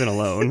always been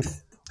alone.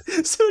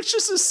 So it's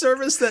just a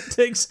service that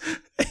takes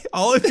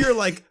all of your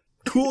like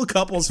cool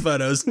couples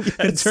photos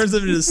and turns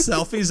them into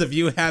selfies of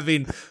you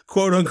having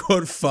quote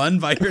unquote fun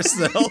by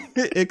yourself.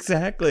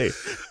 Exactly.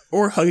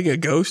 Or hugging a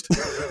ghost.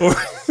 Or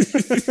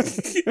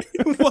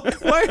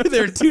why are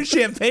there 2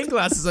 champagne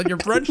glasses on your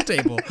brunch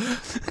table?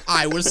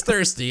 I was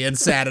thirsty and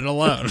sad and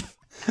alone.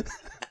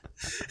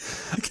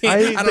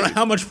 I don't know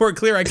how much more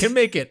clear I can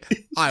make it.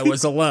 I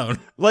was alone.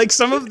 Like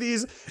some of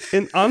these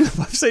on the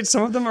website,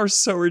 some of them are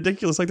so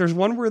ridiculous. Like there's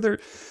one where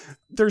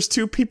there's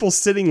 2 people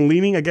sitting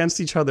leaning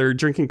against each other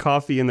drinking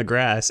coffee in the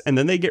grass, and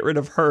then they get rid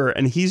of her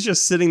and he's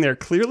just sitting there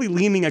clearly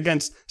leaning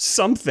against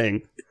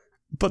something,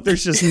 but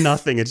there's just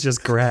nothing. It's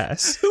just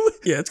grass.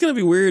 Yeah, it's gonna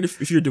be weird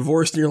if you're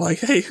divorced and you're like,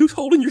 hey, who's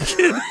holding your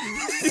kid?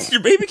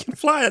 Your baby can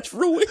fly. That's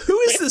real weird. Who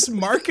is this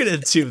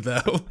marketed to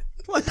though?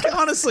 Like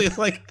honestly,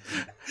 like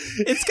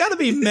it's got to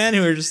be men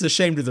who are just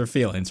ashamed of their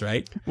feelings,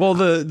 right? Well,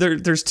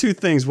 there's 2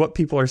 things. What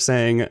people are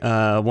saying.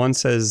 One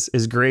says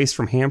is Grace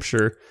from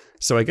Hampshire.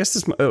 So I guess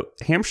this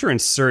Hampshire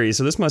and Surrey.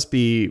 So this must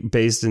be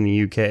based in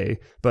the UK.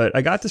 But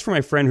I got this from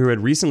my friend who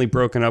had recently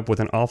broken up with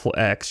an awful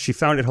ex. She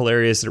found it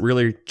hilarious. It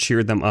really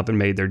cheered them up and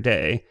made their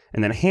day.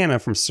 And then Hannah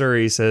from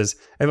Surrey says,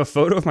 I have a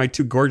photo of my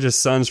 2 gorgeous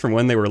sons from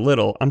when they were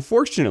little.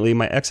 Unfortunately,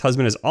 my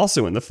ex-husband is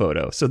also in the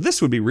photo. So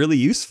this would be really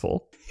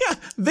useful. Yeah,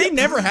 they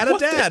never had a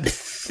dad.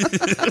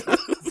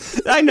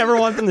 I never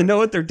want them to know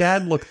what their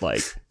dad looked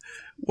like.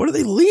 What are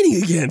they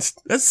leaning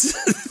against?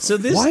 That's so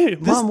this.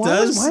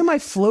 Why am I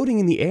floating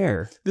in the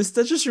air? This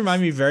does just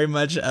remind me very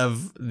much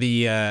of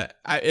the.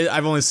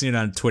 I've only seen it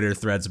on Twitter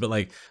threads, but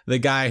like the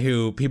guy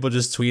who people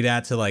just tweet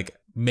at to like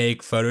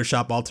make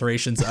Photoshop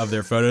alterations of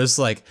their photos,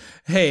 like,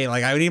 hey,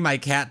 like I need my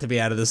cat to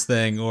be out of this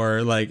thing,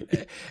 or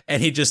like,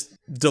 and he just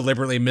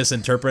deliberately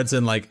misinterprets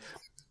and like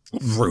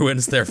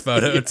ruins their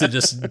photo to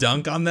just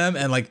dunk on them,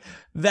 and like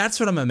that's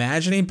what I'm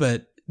imagining,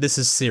 but this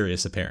is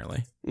serious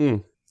apparently.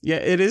 Yeah,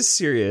 it is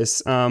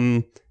serious.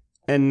 And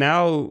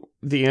now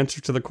the answer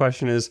to the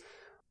question is,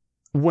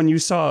 when you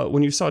saw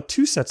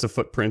 2 sets of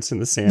footprints in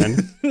the sand,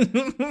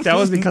 that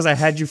was because I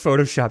had you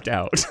photoshopped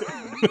out.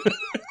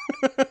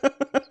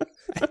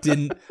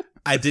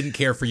 I didn't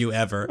care for you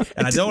ever,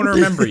 and I don't want to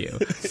remember you.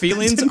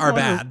 Feelings are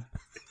bad.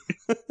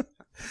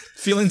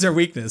 Feelings are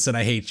weakness, and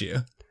I hate you.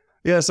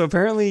 Yeah, so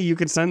apparently you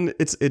could send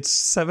it's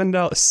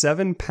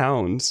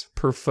 £7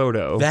 per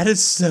photo. That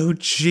is so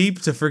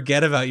cheap to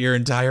forget about your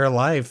entire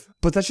life.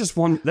 But that's just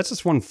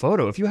one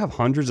photo. If you have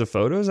hundreds of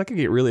photos, that could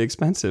get really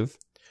expensive.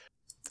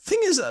 The thing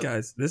is,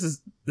 guys, this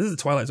is a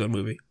Twilight Zone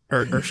movie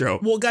or show.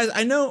 Well, guys,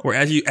 I know where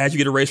as you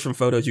get erased from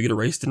photos, you get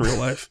erased in real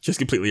life, just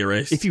completely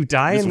erased. If you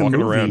die in the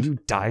movie, you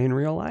die in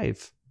real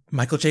life.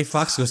 Michael J.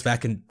 Fox goes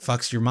back and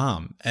fucks your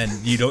mom, and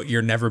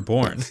you're never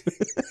born.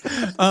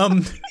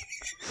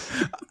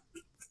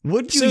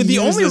 Would you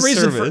use this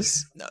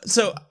service?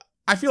 So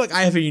I feel like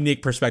I have a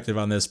unique perspective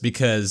on this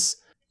because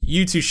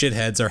you 2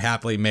 shitheads are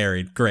happily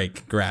married. Great,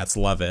 congrats,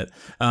 love it.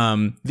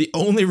 The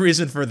only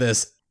reason for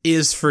this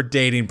is for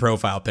dating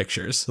profile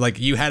pictures. Like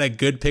you had a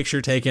good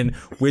picture taken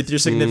with your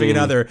significant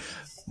other,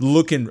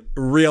 looking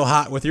real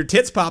hot with your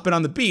tits popping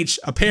on the beach.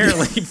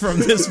 Apparently, from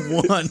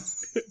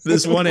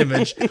this one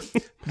image,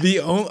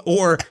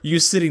 or you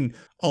sitting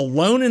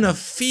alone in a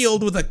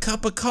field with a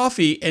cup of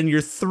coffee and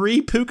your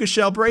 3 puka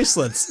shell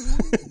bracelets.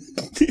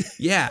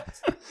 Yeah.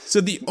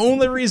 So the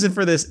only reason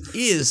for this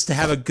is to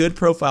have a good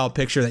profile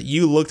picture that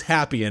you looked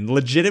happy and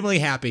legitimately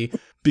happy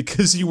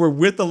because you were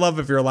with the love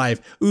of your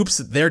life. Oops,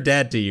 they're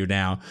dead to you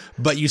now,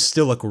 but you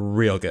still look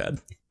real good.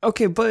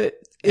 Okay, but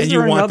and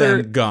you want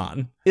them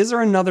gone. Is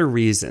there another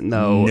reason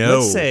though? No.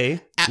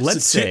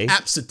 Let's say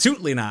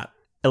absolutely not.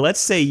 let's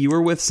say you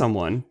were with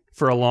someone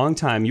for a long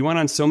time. You went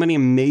on so many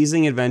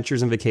amazing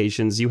adventures and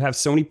vacations. You have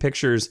so many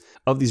pictures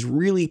of these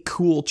really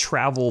cool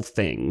travel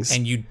things.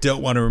 And you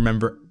don't want to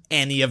remember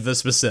any of the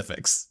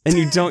specifics. And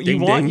you don't,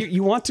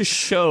 you want to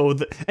show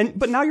that,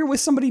 but now you're with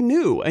somebody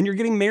new and you're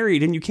getting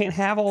married and you can't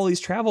have all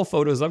these travel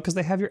photos up because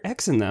they have your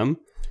ex in them,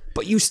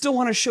 but you still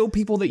want to show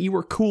people that you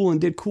were cool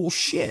and did cool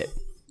shit.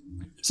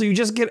 So you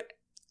just get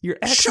your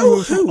ex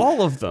removed from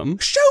all of them.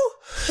 Show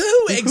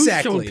who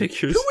exactly?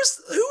 Pictures?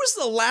 Who was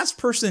the last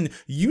person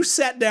you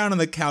sat down on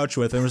the couch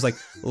with and was like,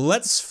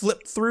 let's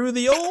flip through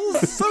the old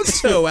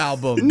photo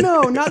album?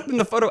 No, not in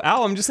the photo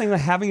album. I'm just saying that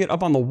having it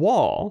up on the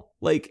wall.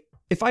 Like,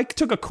 if I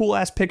took a cool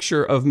ass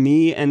picture of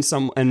me and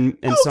someone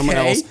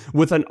else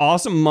with an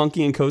awesome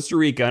monkey in Costa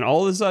Rica, and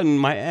all of a sudden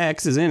my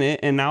ex is in it,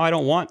 and now I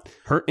don't want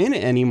her in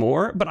it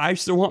anymore, but I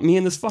still want me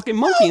and this fucking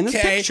monkey in this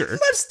picture.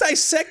 Let's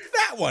dissect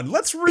that one.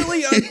 Let's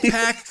really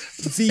unpack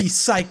the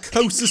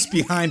psychosis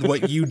behind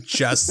what you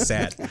just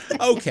said.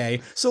 Okay,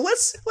 so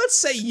let's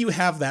say you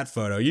have that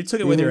photo. You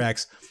took it with your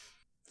ex.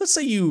 Let's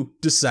say you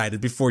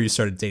decided before you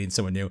started dating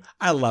someone new,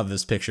 I love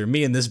this picture.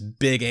 Me and this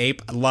big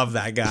ape, I love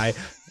that guy.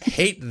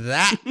 Hate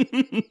that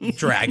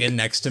dragon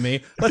next to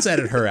me. Let's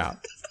edit her out.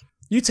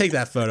 You take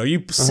that photo,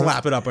 you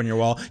slap it up on your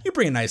wall, you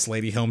bring a nice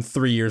lady home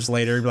 3 years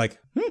later, you're like,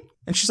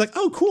 and she's like,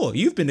 oh, cool,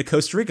 you've been to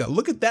Costa Rica.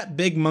 Look at that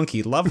big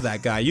monkey. Love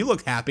that guy. You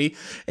look happy.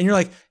 And you're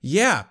like,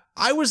 yeah,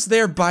 I was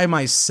there by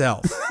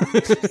myself.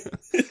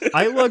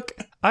 I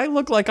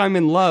look like I'm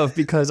in love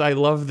because I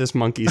love this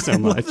monkey so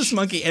much. I love this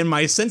monkey and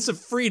my sense of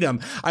freedom.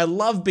 I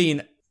love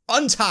being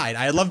untied.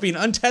 I love being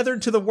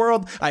untethered to the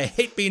world. I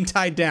hate being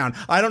tied down.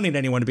 I don't need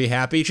anyone to be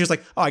happy. She's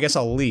like, oh, I guess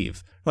I'll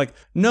leave. Like,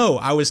 no,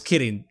 I was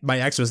kidding. My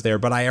ex was there,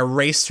 but I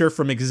erased her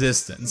from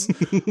existence.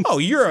 Oh,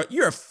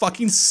 you're a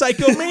fucking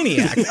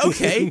psychomaniac.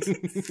 Okay.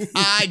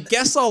 I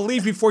guess I'll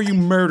leave before you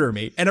murder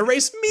me and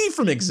erase me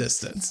from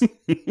existence.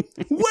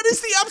 What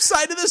is the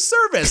upside of this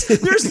service?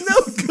 There's no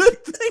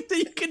good thing that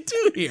you can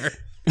do here.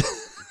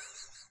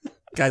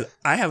 Guys,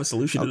 I have a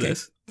solution to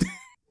this.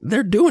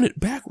 They're doing it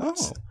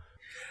backwards. Oh.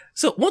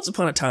 So once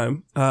upon a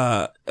time,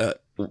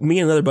 me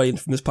and another buddy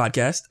from this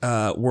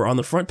podcast were on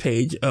the front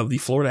page of the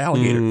Florida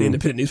Alligator, the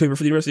independent newspaper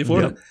for the University of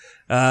Florida.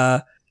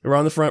 Yep. We're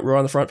on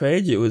the front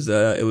page. It was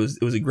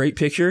a great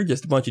picture,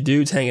 just a bunch of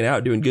dudes hanging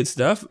out doing good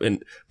stuff.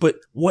 But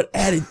what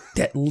added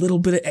that little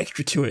bit of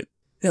extra to it,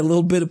 that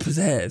little bit of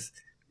pizzazz,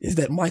 is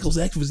that Michael's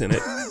ex was in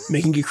it,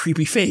 making a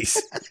creepy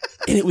face,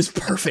 and it was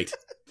perfect.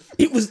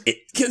 It was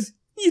because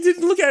you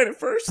didn't look at it at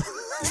first.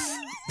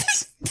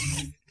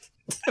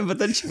 But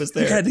then she was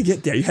there. You had to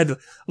get there. You had to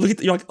look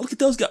at. You're like, look at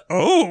those guys.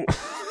 Oh,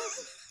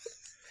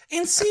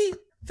 and see,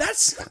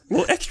 that's a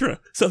little extra.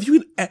 So if you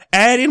would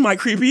add in my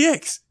creepy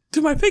ex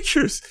to my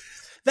pictures,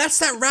 that's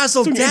that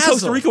razzle dazzle. In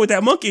Costa Rica with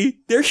that monkey,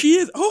 there she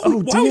is.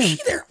 Oh, why was she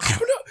there? I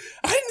don't know.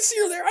 I didn't see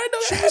her there. I didn't know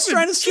that happened. She was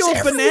trying to steal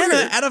a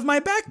banana out of my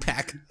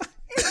backpack.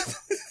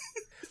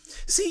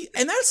 See,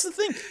 and that's the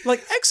thing.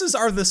 Like, exes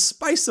are the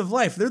spice of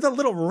life. They're the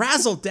little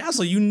razzle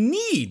dazzle you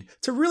need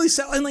to really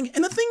sell. And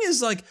the thing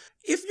is, like,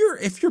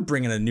 if you're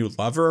bringing a new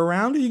lover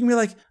around, you can be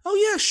like, oh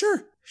yeah,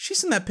 sure,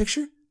 she's in that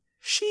picture.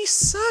 She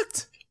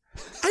sucked.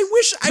 I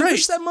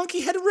wish that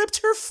monkey had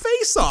ripped her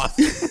face off.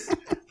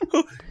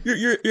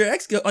 your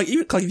ex, like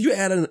if you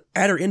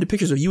add her into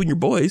pictures of you and your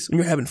boys when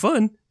you're having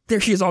fun,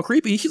 there she is all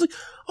creepy. She's like,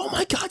 oh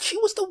my God, she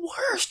was the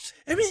worst.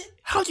 I mean,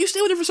 how'd you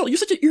stay with her for so long?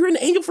 You're an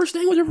angel for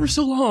staying with her for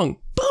so long.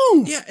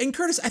 Boom. Yeah, and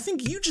Curtis, I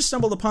think you just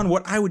stumbled upon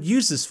what I would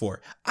use this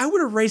for. I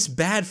would erase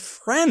bad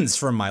friends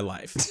from my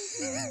life.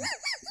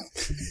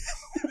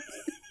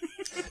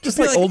 Just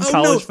like old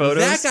college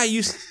photos.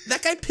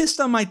 That guy pissed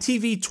on my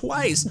TV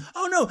twice.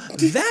 Oh no,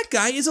 that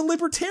guy is a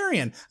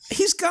libertarian.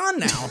 He's gone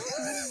now.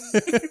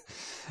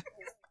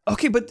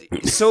 Okay, but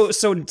so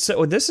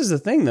this is the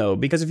thing though,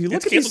 because if you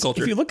look at these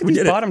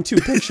bottom two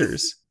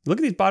pictures, look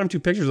at these bottom two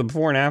pictures of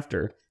before and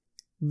after.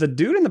 The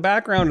dude in the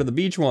background of the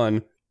beach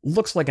one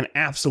looks like an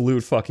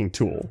absolute fucking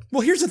tool.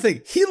 Well, here's the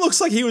thing. He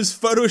looks like he was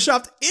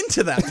photoshopped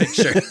into that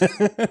picture.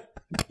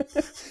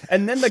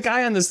 And then the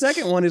guy on the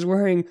second one is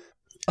wearing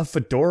a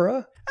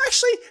fedora.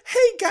 Actually,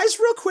 hey guys,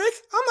 real quick,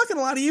 I'm not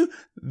gonna lie to you.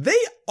 They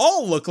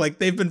all look like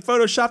they've been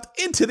photoshopped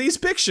into these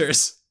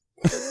pictures.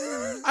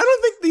 I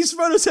don't think these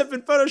photos have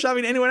been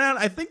photoshopping anyone out.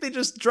 I think they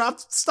just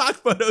dropped stock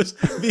photos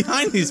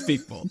behind these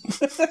people.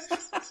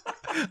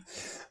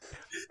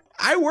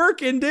 I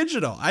work in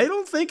digital. I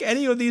don't think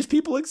any of these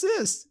people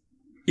exist.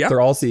 Yeah,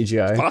 they're all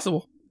CGI. It's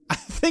possible. I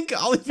think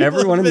all of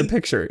everyone in the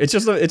picture. It's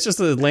just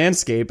a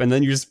landscape, and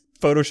then you just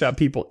Photoshop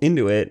people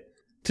into it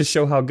to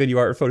show how good you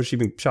are at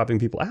photoshopping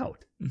people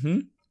out. Mm-hmm.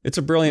 It's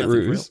a brilliant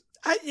ruse.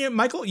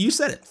 Michael, you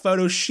said it.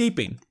 Photo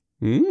sheeping.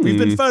 We've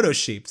been photo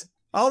sheeped.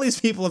 All these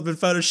people have been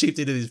photo sheeped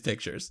into these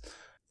pictures.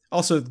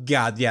 Also,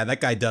 God, yeah,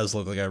 that guy does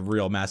look like a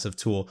real massive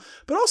tool.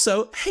 But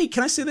also, hey,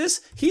 can I say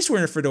this? He's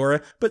wearing a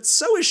fedora, but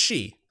so is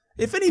she.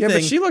 If anything, yeah,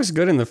 but she looks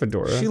good in the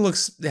fedora. She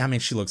looks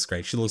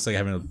great. She looks like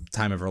having a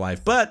time of her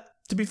life. But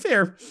to be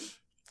fair,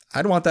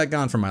 I don't want that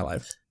gone from my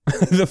life.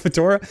 The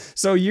fedora.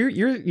 So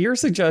you're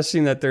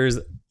suggesting that there's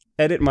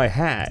Edit My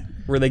Hat,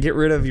 where they get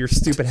rid of your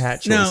stupid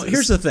hat choices. No,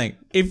 here's the thing.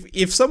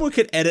 If someone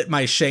could edit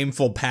my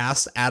shameful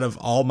past out of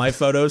all my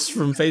photos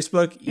from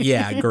Facebook,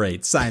 yeah,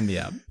 great. Sign me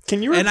up.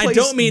 Can you? And I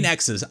don't mean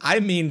exes. I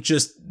mean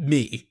just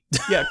me.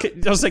 Yeah,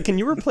 I was like, can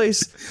you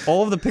replace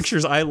all of the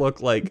pictures I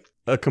look like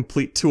a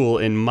complete tool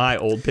in my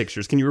old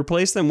pictures? Can you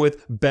replace them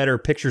with better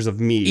pictures of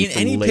me in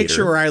any later?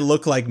 picture where I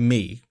look like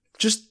me?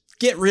 Just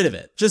get rid of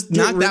it. Just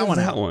knock that one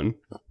out.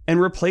 And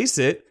replace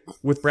it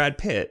with Brad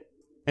Pitt.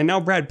 And now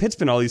Brad Pitt's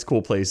been all these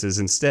cool places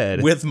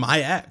instead. With my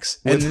ex.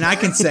 And then I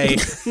can say,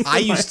 I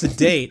used to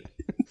date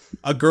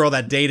a girl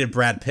that dated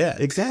Brad Pitt.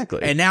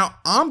 Exactly. And now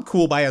I'm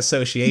cool by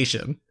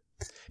association.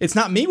 It's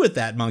not me with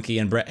that monkey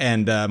and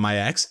my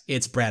ex.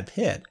 It's Brad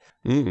Pitt.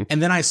 And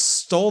then I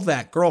stole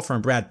that girl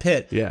from Brad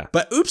Pitt. Yeah.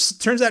 But oops,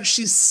 turns out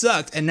she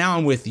sucked. And now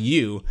I'm with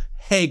you.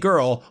 Hey,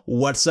 girl,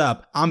 what's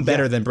up? I'm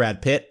better than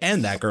Brad Pitt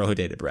and that girl who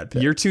dated Brad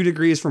Pitt. You're 2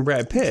 degrees from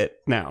Brad Pitt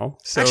now.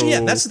 So. Actually, yeah,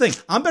 that's the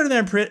thing. I'm better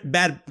than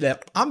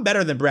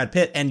Brad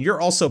Pitt, and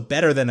you're also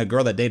better than a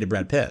girl that dated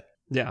Brad Pitt.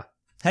 Yeah.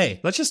 Hey.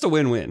 That's just a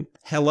win-win.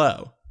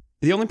 Hello.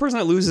 The only person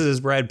that loses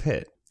is Brad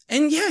Pitt.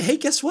 And yeah, hey,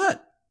 guess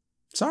what?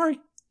 Sorry.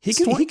 He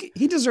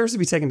deserves to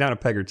be taken down a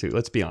peg or two,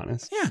 let's be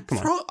honest. Yeah, come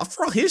on.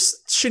 For all his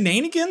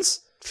shenanigans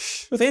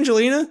with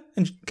Angelina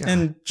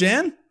and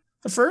Jen.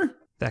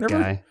 That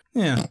guy.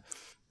 Yeah.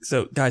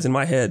 So, guys, in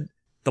my head,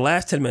 the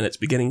last 10 minutes,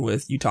 beginning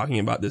with you talking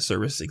about this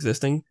service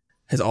existing,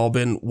 has all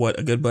been what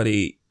a good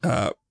buddy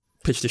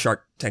pitched to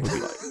Shark Tank would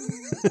be like.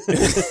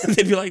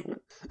 They'd be like,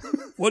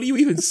 what are you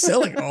even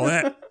selling all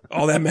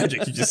that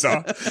magic you just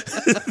saw?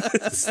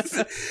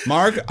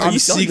 Mark, I'm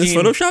seeking this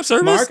Photoshop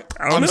service? Mark,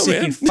 I'm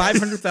seeking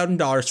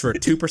 $500,000 for a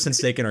 2%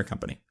 stake in our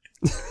company.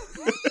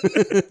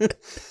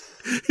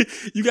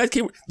 You guys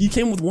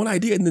came with one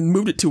idea and then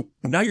moved it to,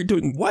 now you're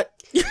doing what?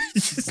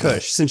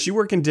 Kush, since you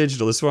work in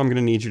digital, this is what I'm going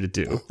to need you to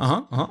do.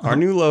 Our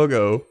new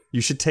logo, you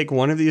should take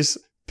one of these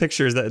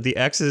pictures that the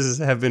X's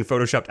have been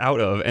photoshopped out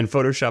of and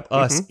Photoshop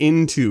us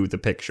into the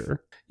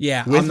picture.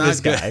 Yeah, with I'm not this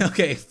good. guy.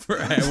 Okay,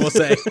 I will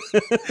say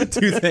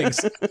 2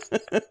 things.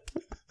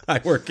 I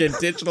work in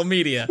digital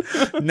media.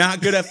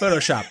 Not good at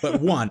Photoshop,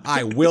 but 1,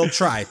 I will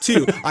try.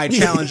 2, I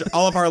challenge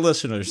all of our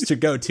listeners to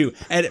go to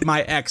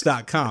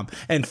editmyx.com.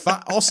 And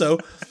also,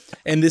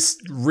 and this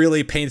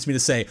really pains me to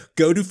say,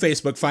 go to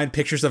Facebook, find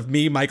pictures of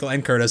me, Michael,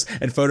 and Curtis,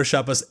 and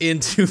Photoshop us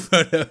into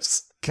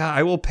photos. God,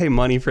 I will pay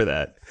money for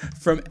that.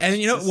 And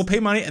you know, we'll pay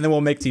money and then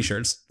we'll make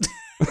t-shirts.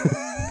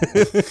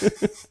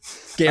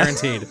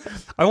 Guaranteed.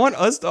 I want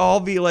us to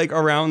all be like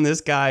around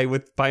this guy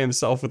by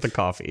himself with the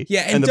coffee.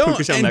 Yeah, and the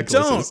puka shell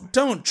necklaces.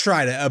 Don't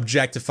try to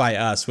objectify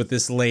us with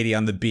this lady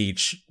on the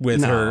beach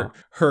with her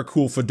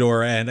cool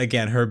fedora and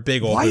again her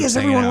big old. Why is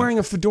everyone out. Wearing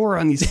a fedora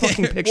on these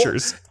fucking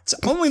pictures? Well, it's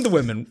only the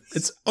women.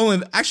 It's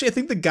only actually. I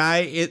think the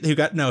guy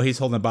he's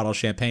holding a bottle of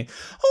champagne.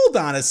 Hold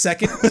on a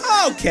second.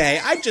 Okay,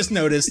 I just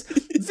noticed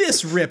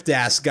this ripped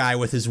ass guy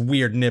with his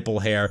weird nipple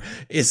hair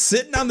is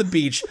sitting on the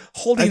beach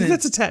holding. I think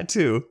that's a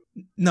tattoo.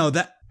 No,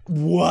 that.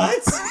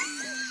 What?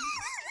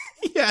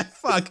 Yeah,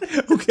 fuck.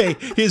 Okay,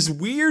 his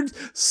weird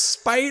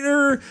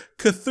spider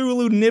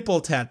Cthulhu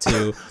nipple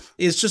tattoo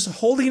is just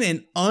holding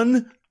an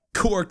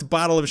uncorked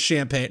bottle of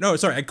champagne. No,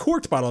 sorry, a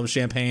corked bottle of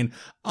champagne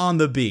on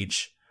the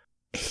beach.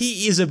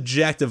 He is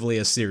objectively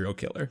a serial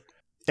killer.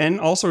 And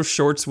also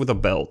shorts with a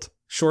belt.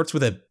 Shorts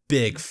with a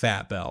big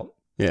fat belt.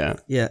 Yeah.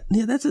 Yeah,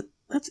 that's a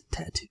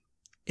tattoo.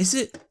 Is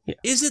it? Yeah.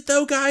 Is it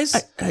though, guys?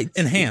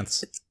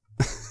 Enhance.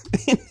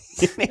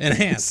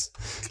 Enhance.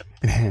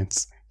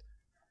 Enhance.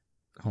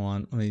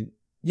 Hold on.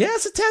 Yeah,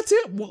 it's a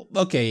tattoo. Well,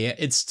 okay, yeah,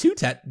 it's 2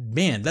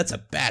 Man, that's a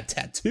bad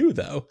tattoo,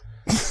 though.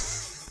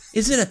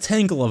 Is it a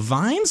tangle of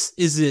vines?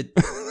 Is it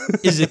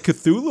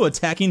Cthulhu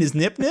attacking his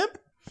nip?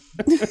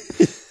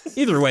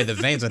 Either way, the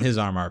veins on his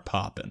arm are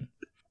popping.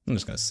 I'm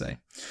just gonna say.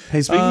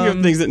 Hey, speaking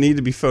of things that need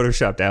to be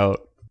photoshopped out,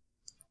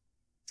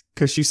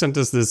 because you sent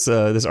us this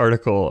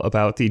article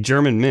about the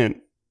German Mint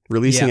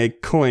releasing a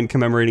coin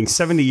commemorating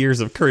 70 years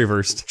of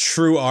Currywurst.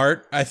 True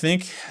art, I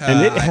think.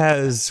 And it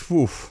has...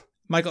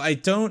 Michael, I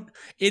don't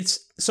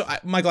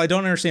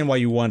understand why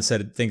you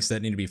said things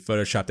that need to be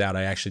photoshopped out.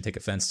 I actually take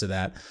offense to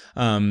that.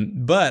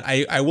 But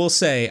I will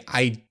say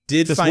I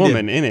did find this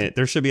woman in it.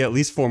 There should be at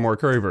least 4 more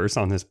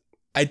Currywurst on this.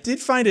 I did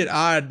find it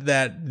odd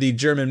that the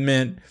German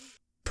Mint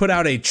put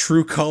out a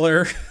true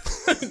color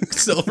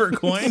silver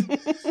coin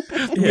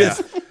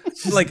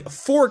with like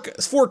four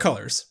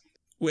colors.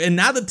 And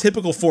not the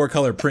typical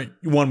 4-color print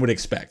one would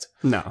expect.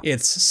 No.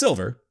 It's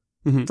silver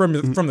from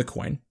the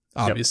coin,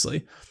 obviously.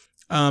 Yep.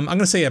 I'm going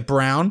to say a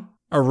brown,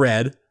 a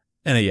red,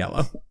 and a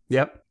yellow.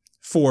 Yep.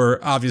 For,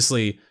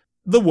 obviously,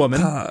 the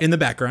woman in the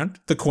background,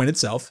 the coin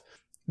itself,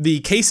 the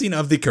casing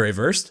of the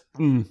currywurst,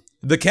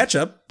 the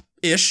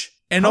ketchup-ish,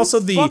 and also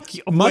the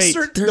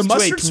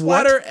mustard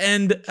splatter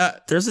and...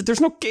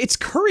 There's no... It's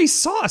curry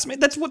sauce, man.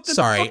 That's what the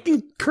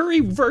fucking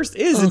currywurst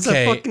is. Okay. It's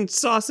a fucking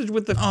sausage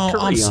with the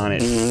curry on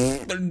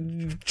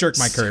it. Jerk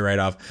my curry right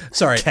off.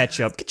 Sorry.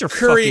 Ketchup. Get your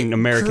fucking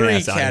American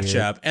ass out of here.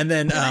 Ketchup. And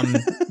then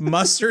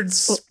mustard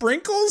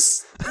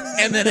sprinkles.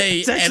 And then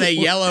a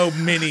yellow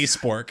mini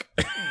spork.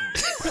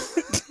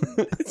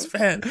 It's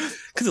bad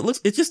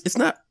because it's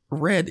not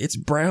red. It's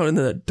brown and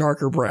then a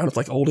darker brown. It's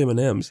like old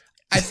M&Ms.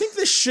 I think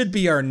this should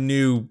be our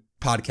new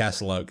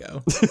podcast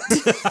logo.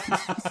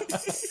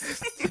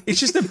 It's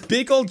just a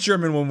big old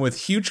German woman with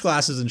huge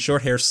glasses and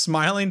short hair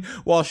smiling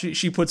while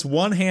she puts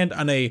one hand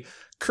on a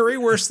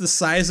currywurst the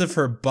size of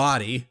her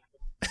body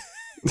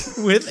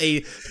with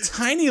a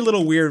tiny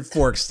little weird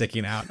fork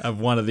sticking out of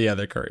one of the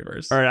other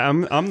currywursts. All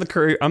right, I'm the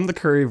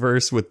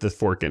currywurst with the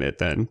fork in it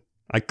then.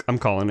 I'm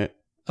calling it.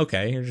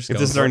 Okay, you're just if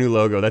this is our new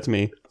logo, that's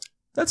me.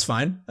 That's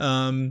fine.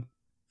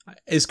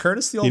 Is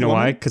Curtis the old You know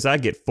woman? why? Because I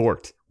get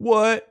forked.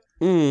 What?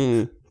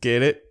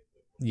 Get it?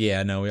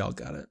 Yeah, no, we all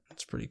got it.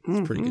 It's pretty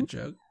good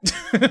joke.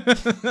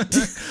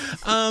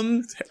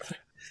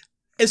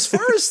 As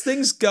far as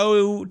things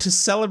go to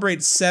celebrate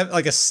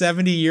like a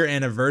 70-year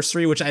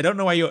anniversary, which I don't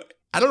know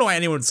why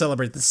anyone would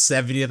celebrate the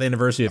 70th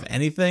anniversary of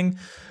anything,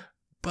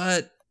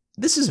 but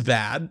this is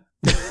bad.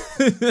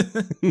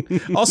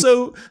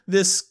 Also,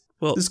 this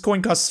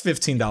coin costs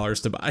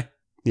 $15 to buy.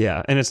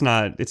 Yeah, and it's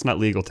not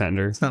legal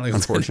tender. It's not legal,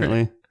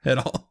 unfortunately, tender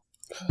at all.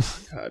 Oh,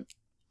 God,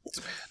 it's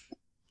bad.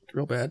 It's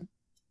real bad.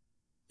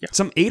 Yeah.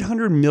 Some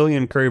 800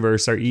 million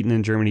currywursts are eaten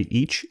in Germany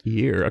each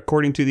year,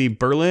 according to the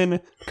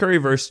Berlin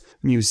Currywurst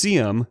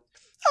Museum.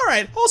 All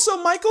right.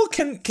 Also, Michael,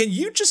 can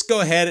you just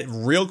go ahead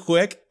real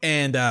quick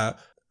and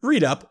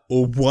read up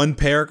one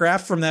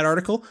paragraph from that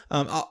article?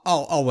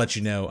 I'll let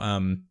you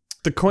know.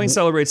 The coin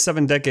celebrates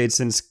 7 decades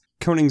since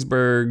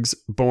Königsberg's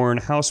born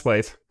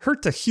housewife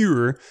Herta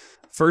Heuer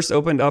first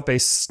opened up a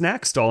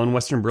snack stall in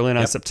Western Berlin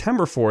on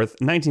September 4th,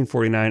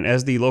 1949.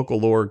 As the local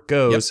lore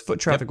goes,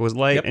 foot traffic was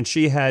light, and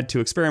she had to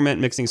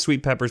experiment mixing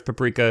sweet peppers,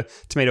 paprika,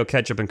 tomato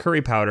ketchup, and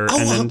curry powder.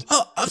 I'm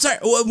sorry.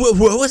 What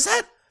was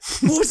that?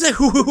 What was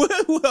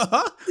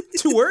that?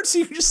 2 words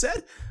you just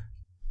said?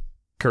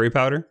 Curry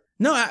powder?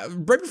 No,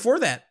 right before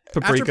that.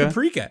 Paprika? After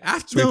paprika.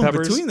 Sweet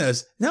peppers? Between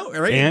those. No,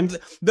 right? And?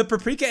 The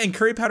paprika and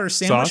curry powder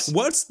sandwich. Sauce?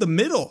 What's the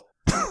middle?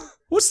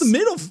 What's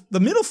the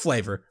middle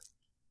flavor?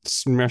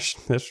 Smash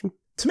this.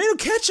 Tomato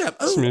ketchup.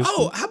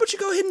 Oh, how about you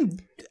go ahead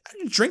and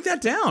drink that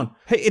down?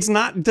 Hey, it's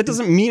not, that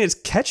doesn't mean it's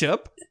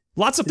ketchup.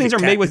 Lots of things are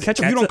made with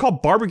ketchup. You don't call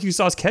barbecue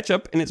sauce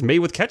ketchup, and it's made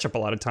with ketchup a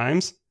lot of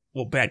times.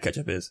 Well, bad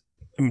ketchup is.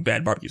 I mean,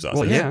 bad barbecue sauce.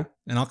 Well, yeah.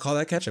 And I'll call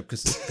that ketchup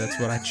because that's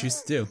what I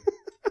choose to do.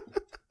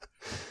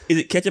 Is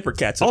it ketchup or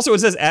catsup? Also, it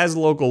says as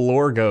local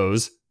lore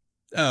goes.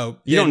 Oh,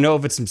 you don't know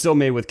if it's still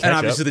made with ketchup. And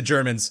obviously the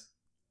Germans,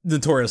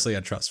 notoriously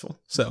untrustful.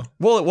 So,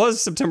 well, it was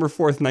September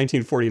 4th,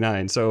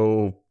 1949.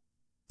 So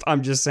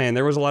I'm just saying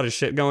there was a lot of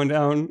shit going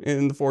down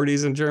in the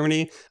 40s in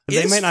Germany.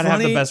 They might not have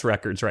the best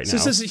records right now. So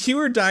it says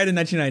Heuer died in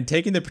 1909,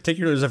 taking the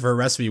particulars of her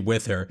recipe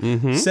with her.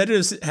 Said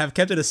to have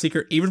kept it a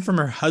secret even from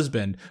her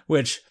husband,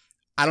 which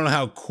I don't know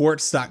how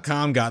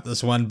Quartz.com got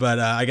this one, but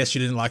I guess she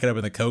didn't lock it up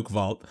in the Coke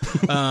vault.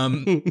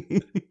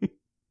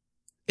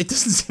 It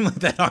doesn't seem like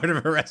that hard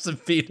of a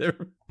recipe.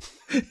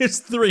 There's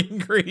 3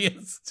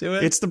 ingredients to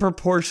it. It's the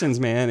proportions,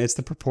 man. It's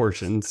the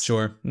proportions.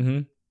 Sure.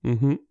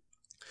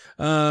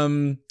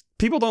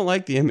 People don't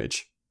like the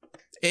image,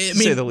 to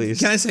say the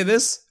least. Can I say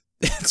this?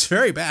 It's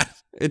very bad.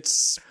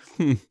 It's...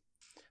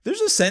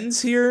 There's a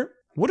sentence here.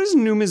 What is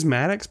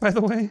numismatics, by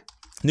the way?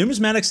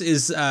 Numismatics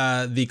is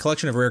the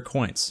collection of rare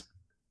coins.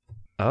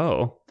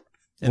 Oh.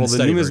 Well,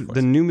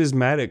 the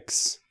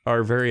numismatics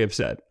are very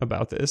upset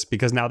about this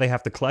because now they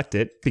have to collect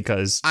it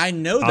because I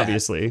know that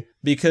obviously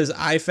because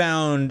I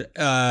found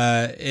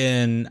I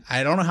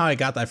don't know how I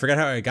got that. I forgot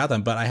how I got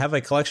them, but I have a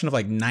collection of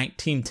like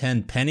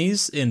 1910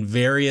 pennies in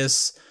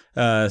various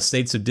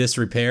states of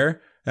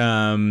disrepair.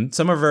 Some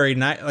are very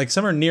nice, like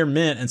some are near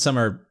mint and some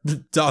are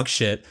dog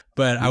shit,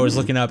 but I was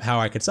looking up how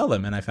I could sell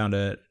them and I found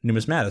a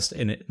numismatist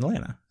in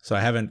Atlanta. So I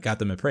haven't got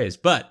them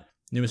appraised, but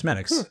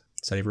numismatics,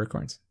 study of rare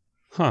coins.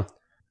 Huh.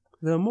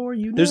 The more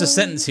you know. There's a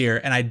sentence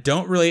here, and I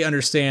don't really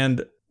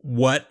understand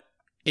what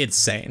it's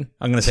saying.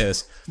 I'm going to say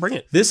this. Bring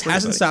it. This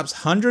hasn't stopped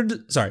hundreds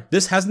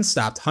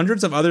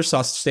of other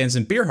sausage stands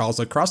and beer halls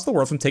across the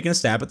world from taking a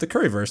stab at the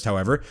currywurst,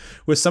 however,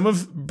 with some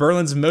of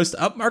Berlin's most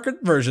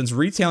upmarket versions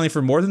retailing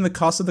for more than the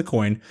cost of the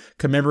coin,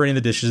 commemorating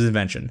the dish's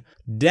invention.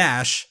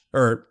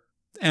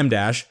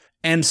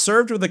 And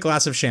served with a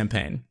glass of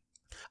champagne.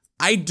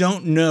 I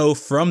don't know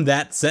from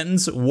that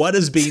sentence what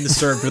is being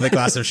served with a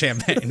glass of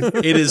champagne.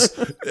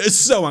 It's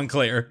so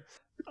unclear.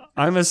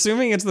 I'm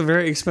assuming it's the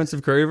very expensive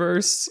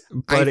currywurst,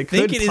 but it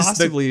could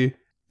possibly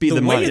be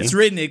the money. The way it's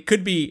written, it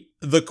could be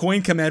the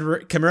coin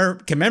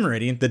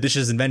commemorating the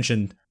dish's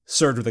invention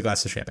served with a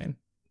glass of champagne.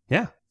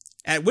 Yeah.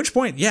 At which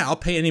point, I'll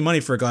pay any money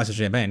for a glass of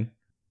champagne.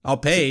 I'll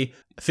pay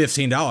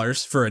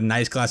 $15 for a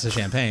nice glass of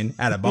champagne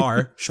at a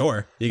bar.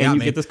 Sure, you got me.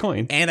 And you get this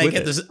coin. And I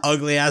get this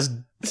ugly ass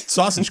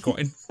sausage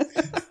coin.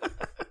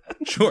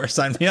 Sure,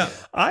 sign me up.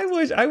 I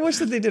wish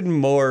that they did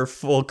more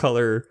full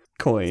color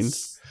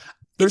coins.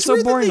 They're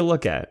so boring to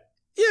look at.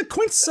 Yeah,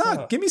 coins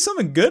suck. Give me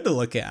something good to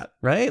look at.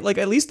 Right? Like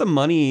at least the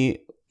money,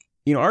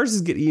 US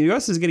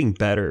is getting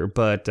better,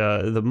 but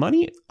the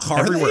money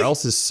everywhere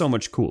else is so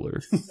much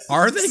cooler.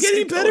 Are they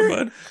getting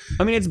better?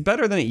 I mean, it's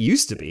better than it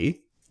used to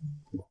be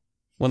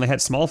when they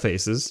had small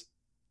faces.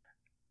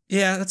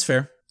 Yeah, that's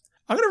fair.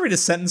 I'm going to read a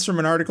sentence from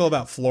an article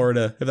about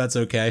Florida, if that's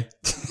okay.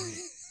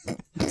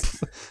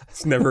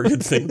 It's never a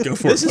good thing. Go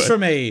for it. This is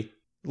from a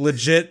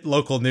legit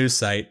local news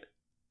site.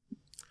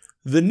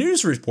 The new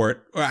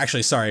report,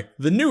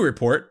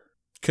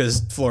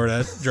 because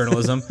Florida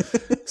journalism,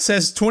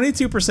 says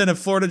 22% of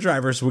Florida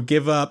drivers would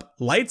give up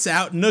lights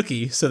out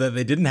nookie so that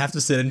they didn't have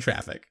to sit in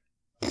traffic.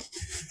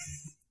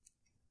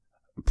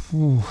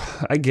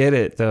 I get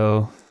it,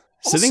 though.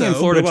 Sitting in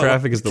Florida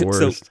traffic is the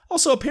worst.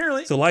 Also,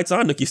 apparently... So lights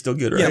on nookie's still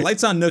good, right? Yeah,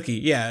 lights on nookie.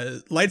 Yeah,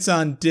 lights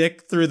on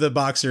dick through the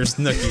boxers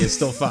nookie is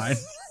still fine.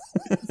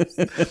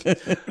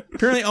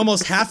 Apparently,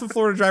 almost half of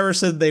Florida drivers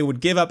said they would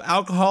give up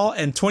alcohol,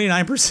 and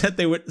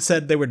 29%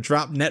 said they would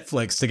drop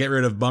Netflix to get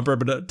rid of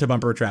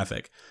bumper-to-bumper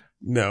traffic.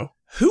 No.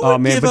 Who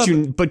would give up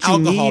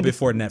alcohol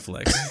before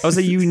Netflix? I was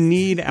like, you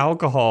need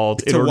alcohol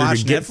in order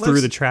to get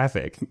through the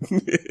traffic.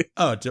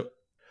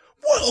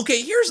 Well,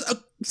 okay,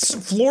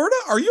 Florida,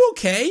 are you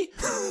okay?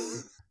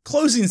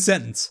 Closing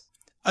sentence.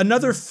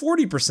 Another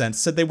 40%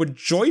 said they would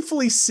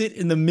joyfully sit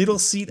in the middle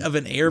seat of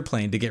an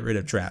airplane to get rid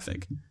of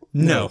traffic.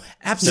 No,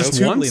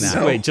 absolutely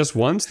not. Wait, just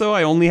once though?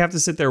 I only have to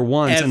sit there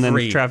once and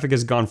then traffic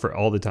is gone for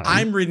all the time.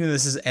 I'm reading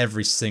this as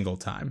every single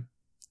time.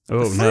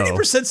 Oh,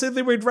 30% said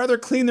they would rather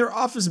clean their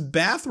office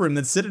bathroom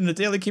than sit in a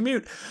daily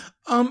commute.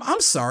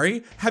 I'm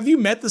sorry. Have you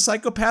met the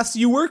psychopaths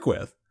you work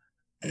with?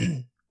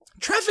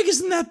 Traffic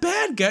isn't that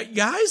bad,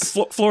 guys.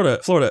 Florida.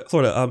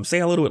 Say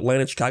hello to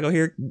Atlanta, Chicago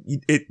here.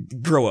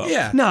 Grow up.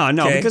 Yeah. No,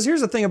 okay? Because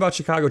here's the thing about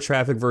Chicago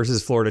traffic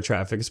versus Florida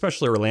traffic,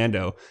 especially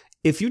Orlando.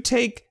 If you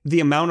take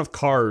the amount of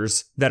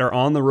cars that are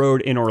on the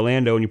road in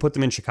Orlando and you put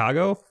them in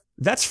Chicago,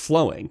 that's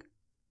flowing,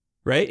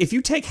 right? If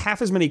you take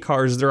half as many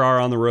cars as there are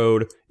on the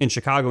road in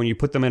Chicago and you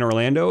put them in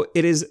Orlando,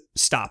 it is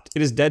stopped.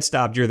 It is dead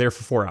stopped. You're there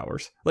for 4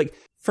 hours. Like,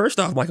 first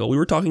off, Michael, we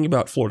were talking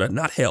about Florida,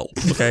 not hell.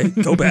 Okay,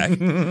 go back.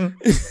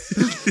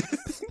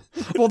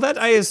 Well,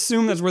 I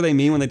assume that's where they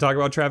mean when they talk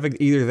about traffic,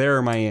 either there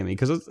or Miami,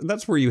 because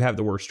that's where you have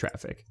the worst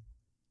traffic.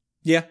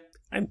 Yeah.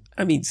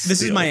 I mean,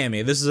 this is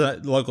Miami. This is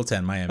a local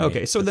 10, Miami.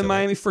 Okay, so then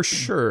Miami for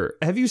sure.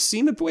 Have you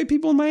seen the way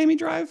people in Miami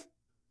drive?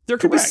 There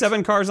could be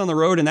 7 cars on the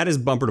road, and that is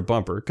bumper to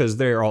bumper because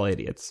they're all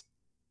idiots.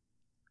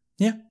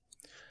 Yeah,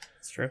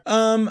 that's true.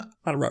 A lot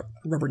of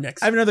rubber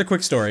necks. I have another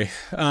quick story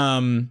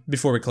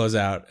before we close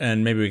out,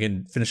 and maybe we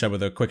can finish up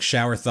with a quick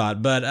shower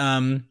thought. But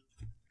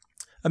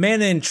a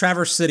man in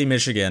Traverse City,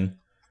 Michigan,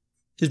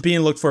 is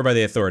being looked for by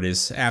the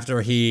authorities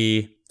after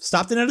he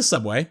stopped in at a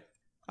Subway.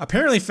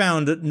 Apparently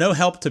found no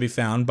help to be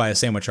found by a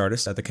sandwich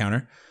artist at the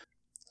counter.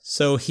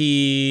 So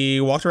he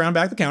walked around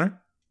back the counter,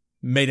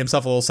 made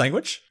himself a little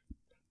sandwich.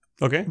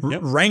 Okay.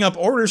 Rang up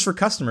orders for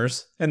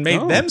customers and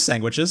made them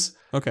sandwiches.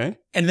 Okay.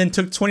 And then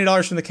took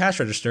 $20 from the cash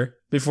register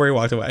before he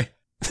walked away.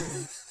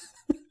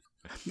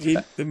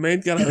 The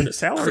man got a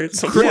salary.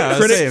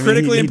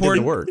 Critically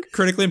important.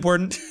 Critically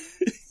important.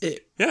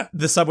 Yeah.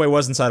 The Subway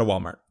was inside a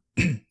Walmart.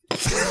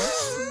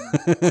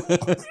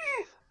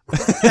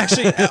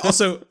 Actually,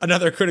 also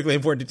another critically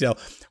important detail.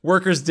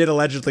 Workers did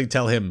allegedly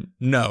tell him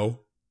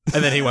no,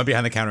 and then he went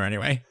behind the counter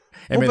anyway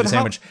and made the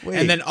sandwich,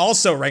 and then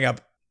also rang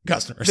up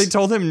customers. They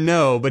told him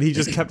no, but he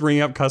just kept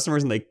ringing up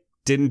customers, and they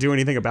didn't do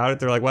anything about it.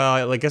 They're like,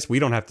 well, I guess we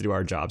don't have to do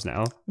our jobs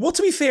now. Well,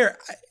 to be fair,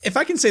 if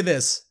I can say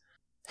this,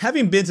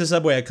 having been to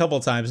Subway a couple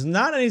times,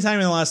 not any time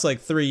in the last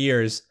 3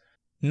 years,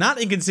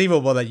 not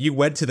inconceivable that you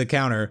went to the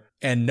counter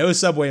and no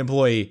Subway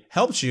employee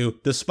helped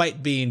you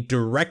despite being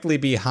directly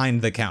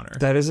behind the counter.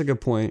 That is a good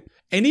point.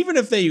 And even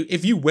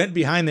if you went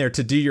behind there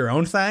to do your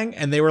own thing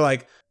and they were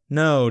like,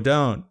 no,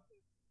 don't,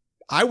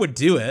 I would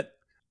do it.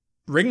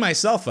 Ring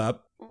myself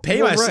up, put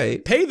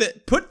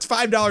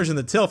 $5 in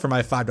the till for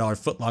my $5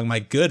 footlong, my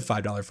good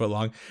 $5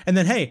 footlong. And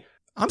then, hey,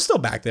 I'm still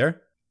back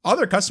there.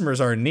 Other customers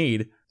are in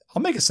need.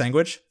 I'll make a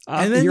sandwich.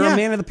 And then you're a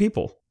man of the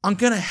people. I'm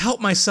going to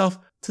help myself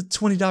to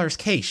 $20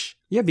 cash.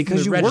 Yeah,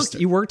 because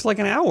you worked like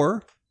an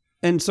hour.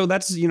 And so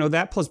that's,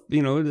 that plus,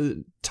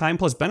 time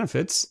plus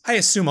benefits. I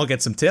assume I'll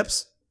get some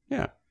tips.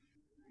 Yeah.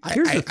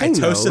 Here's the thing, I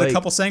toasted a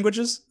couple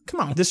sandwiches. Come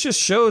on. This just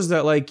shows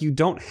that you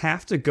don't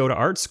have to go to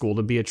art school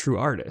to be a true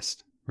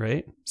artist,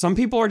 right? Some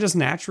people are just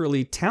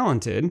naturally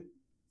talented.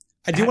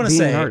 I do want to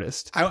say, an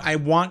artist. I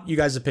want you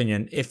guys'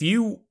 opinion. If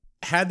you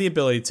had the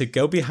ability to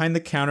go behind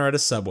the counter at a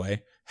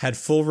Subway, had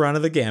full run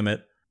of the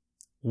gamut,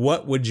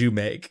 what would you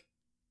make?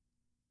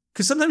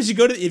 Because sometimes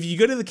if you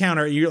go to the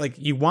counter,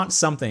 you want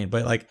something,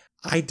 but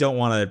I don't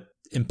want to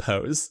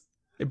impose.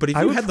 But if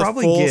you had the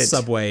full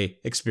Subway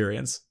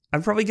experience,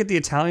 I'd probably get the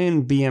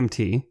Italian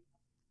BMT,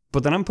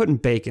 but then I'm putting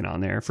bacon on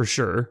there for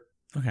sure.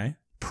 Okay.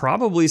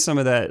 Probably some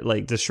of that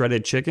the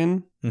shredded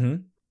chicken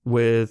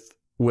with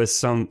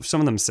some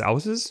of them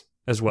sauces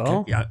as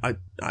well. Okay. Yeah,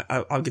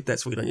 I'll get that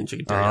sweet onion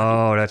chicken.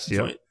 Oh, that's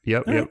yep.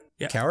 Yeah.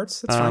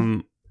 Cowards. That's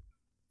fine.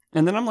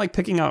 And then I'm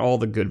picking out all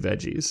the good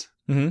veggies.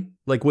 Mm-hmm.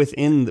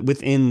 Within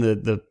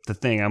the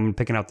thing, I'm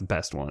picking out the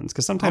best ones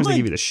because sometimes they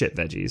give you the shit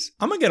veggies.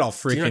 I'm gonna get all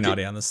freaking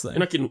naughty on this thing. You're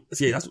not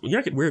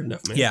getting weird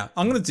enough, man. Yeah,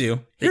 I'm gonna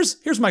do. Here's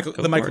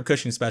the Michael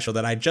Cushing special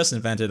that I just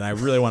invented, and I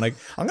really want to.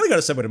 I'm gonna go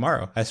to Subway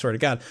tomorrow. I swear to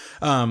God.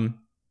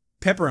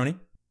 Pepperoni,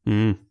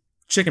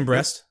 chicken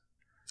breast,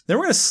 Then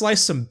we're gonna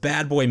slice some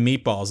bad boy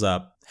meatballs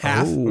up.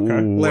 Half.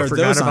 Okay. Layer I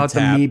forgot those on about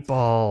top. the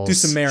meatballs. Do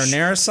some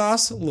marinara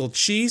sauce, a little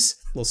cheese,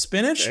 a little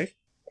spinach,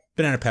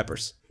 banana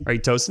peppers. Are you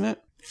toasting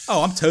it?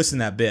 Oh, I'm toasting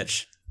that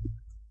bitch.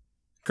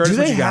 Curtis, Do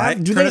what they you got?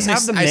 have? Do Curtis, they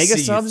have the I mega see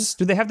you. subs?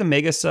 Do they have the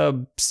mega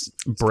subs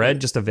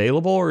bread just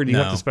available, or do you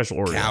have to special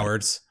order?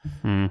 Cowards.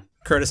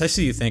 Curtis, I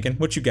see you thinking.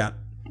 What you got?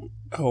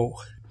 Oh,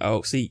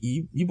 see,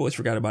 you boys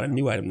forgot about a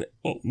new item.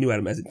 New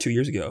item as in 2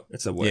 years ago at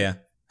Subway. Yeah,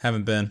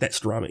 haven't been. That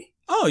strami.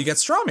 Oh, you got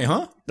strami,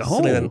 huh? Oh, So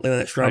lay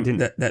that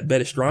strami, that bed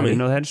of strami. I didn't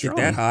know that had Get strami.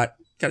 that hot.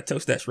 Got to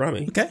toast that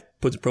strami. Okay.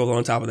 Put the provolone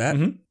on top of that.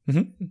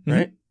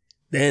 Right.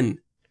 Then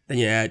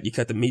you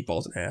cut the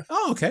meatballs in half.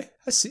 Oh, okay.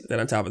 I see.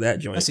 Then on top of that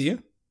joint, I see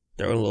you.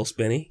 throw in a little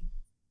spinny.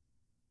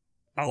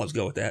 Olives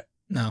go with that.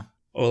 No.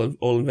 Oil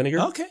and vinegar.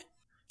 Okay.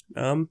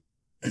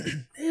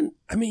 And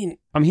I mean,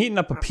 I'm heating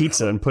up a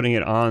pizza and putting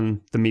it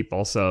on the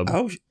meatball sub.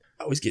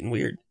 I was getting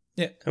weird.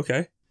 Yeah.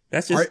 Okay.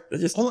 That's All just right,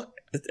 that's just hold on.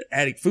 that's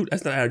adding food.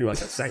 That's not adding like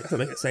a sandwich. That's not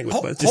making a sandwich.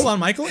 but it's just, Hold on,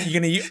 Michael. You're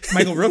gonna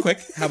Michael, real quick.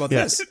 How about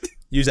Yeah. this?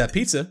 Use that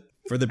pizza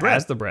for the bread.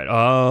 As the bread.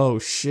 Oh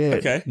shit.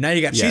 Okay. Now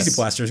you got Yes. cheesy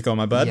blasters going,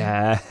 my bud.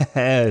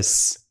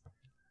 Yes.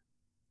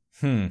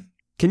 Can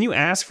you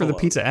ask for the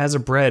pizza as a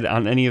bread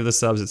on any of the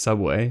subs at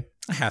Subway?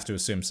 I have to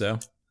assume so.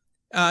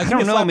 I Give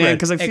me don't know, man, flatbread,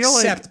 because I feel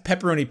like except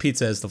pepperoni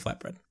pizza is the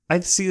flatbread. I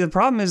see. The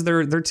problem is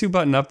they're two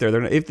button up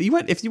there. If you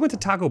went to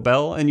Taco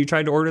Bell and you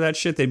tried to order that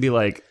shit, they'd be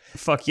like,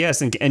 "Fuck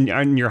yes,"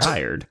 and you're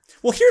hired.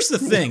 Well, here's the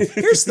thing.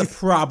 Here's the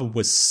problem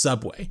with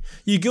Subway.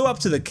 You go up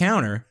to the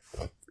counter,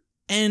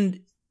 and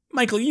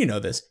Michael, you know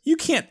this. You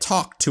can't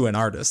talk to an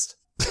artist.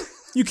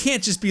 You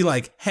can't just be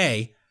like,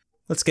 "Hey,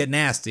 let's get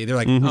nasty." They're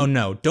like, "Oh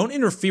no, don't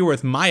interfere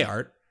with my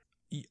art.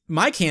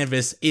 My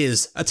canvas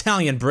is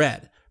Italian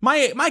bread.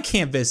 My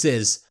canvas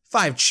is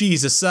 5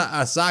 cheese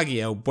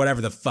asagio,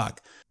 whatever the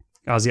fuck."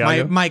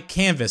 Asiago? My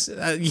canvas,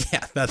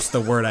 yeah, that's the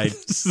word I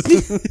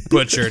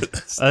butchered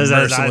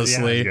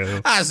mercilessly.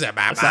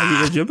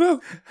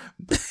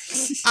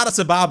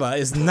 Arasababa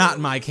is not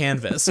my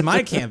canvas.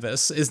 My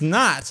canvas is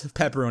not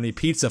pepperoni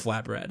pizza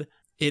flatbread.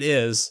 It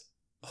is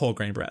whole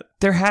grain bread.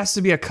 There has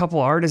to be a couple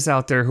artists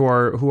out there who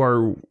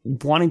are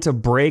wanting to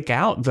break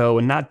out though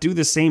and not do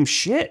the same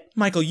shit.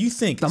 Michael, you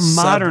think The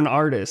modern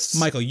artists.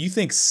 Michael, you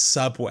think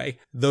Subway,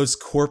 those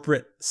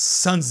corporate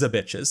sons of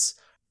bitches,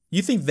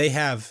 you think they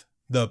have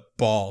the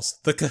balls,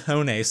 the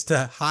cojones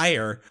to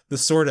hire the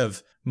sort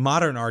of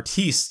modern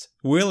artiste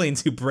willing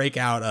to break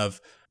out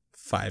of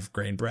 5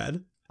 grain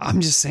bread?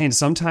 I'm just saying,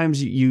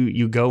 sometimes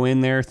you go in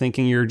there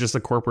thinking you're just a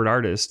corporate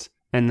artist,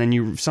 and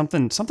then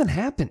something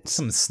happens.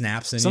 Something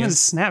snaps in Something you.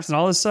 snaps, and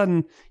all of a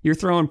sudden you're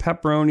throwing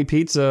pepperoni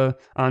pizza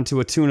onto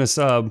a tuna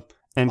sub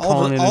and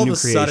calling it a new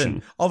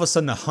creation. All of a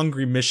sudden, a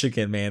hungry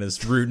Michigan man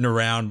is rooting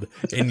around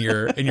in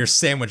your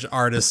sandwich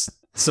artist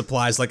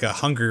supplies like a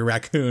hungry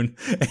raccoon.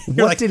 And you're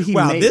What like, did he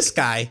wow, make? this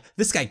guy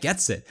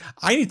gets it.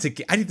 I need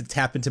to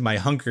tap into my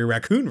hungry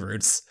raccoon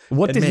roots.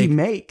 What and did he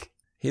make?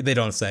 They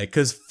don't say,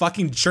 because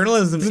fucking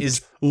journalism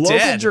is Local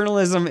dead.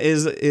 journalism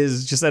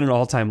is just at an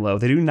all-time low.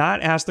 They do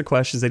not ask the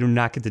questions. They do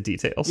not get the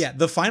details. Yeah,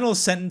 the final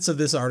sentence of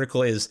this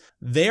article is,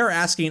 they are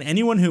asking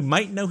anyone who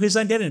might know his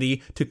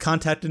identity to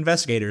contact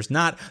investigators.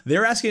 Not,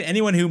 they're asking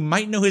anyone who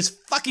might know his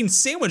fucking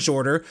sandwich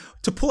order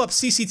to pull up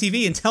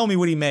CCTV and tell me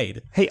what he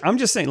made. Hey, I'm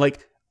just saying,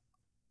 like,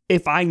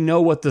 if I know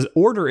what the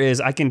order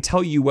is, I can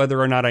tell you whether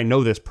or not I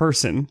know this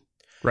person,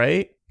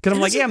 right? Because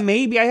I'm like, yeah,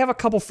 maybe I have a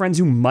couple friends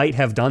who might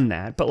have done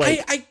that, but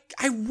like,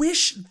 I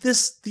wish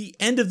the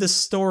end of this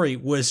story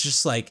was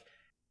just like,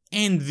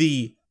 and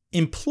the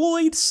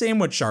employed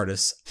sandwich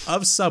artists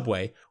of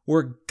Subway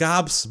were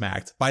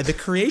gobsmacked by the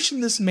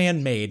creation this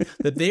man made,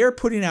 that they are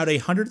putting out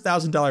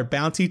 $100,000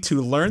 bounty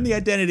to learn the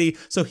identity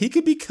so he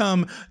could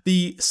become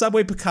the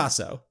Subway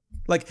Picasso.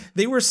 Like,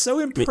 they were so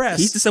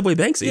impressed. He's the Subway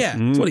Banksy. Yeah.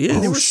 That's what he is.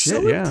 They were shit,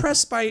 so yeah.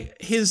 impressed by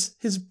his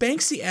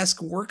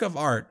Banksy-esque work of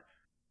art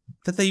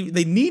that they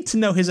need to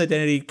know his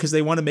identity because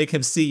they want to make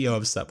him CEO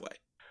of Subway.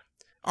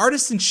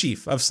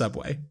 Artist-in-chief of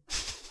Subway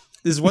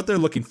is what they're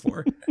looking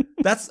for.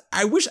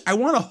 I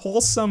want a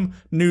wholesome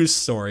news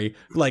story.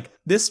 Like,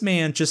 this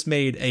man just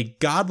made a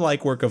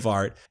godlike work of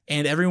art,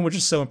 and everyone was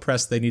just so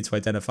impressed they need to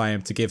identify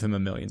him to give him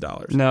 $1 million.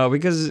 no,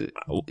 because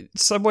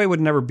Subway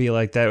would never be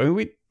like that. I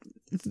mean,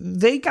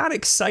 they got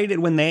excited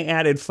when they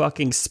added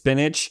fucking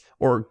spinach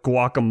or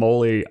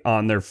guacamole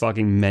on their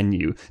fucking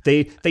menu.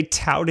 They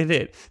touted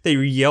it. They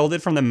yelled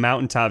it from the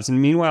mountaintops. And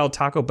meanwhile,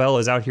 Taco Bell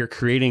is out here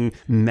creating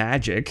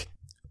magic.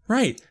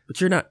 Right. But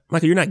you're not,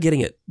 Michael, you're not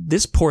getting it.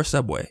 This poor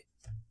Subway.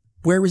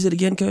 Where is it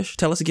again, Kush?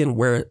 Tell us again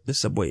where the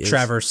Subway is.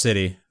 Traverse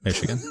City,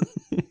 Michigan.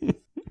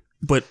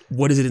 But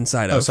what is it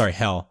inside of? Oh, sorry,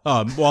 hell.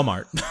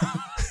 Walmart.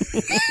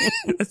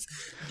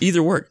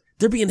 Either work.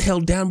 They're being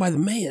held down by the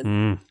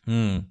man.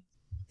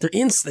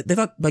 They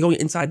thought by going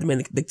inside the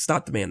man, they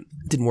stopped the man.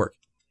 It didn't work.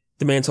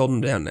 The man's holding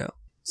them down now,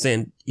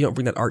 saying, you don't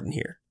bring that art in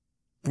here.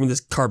 Bring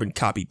this carbon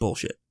copy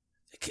bullshit.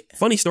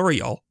 Funny story,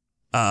 y'all.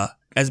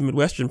 As a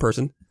Midwestern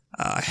person,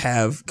 I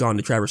have gone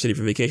to Traverse City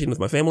for vacation with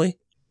my family,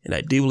 and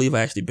I do believe I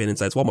actually been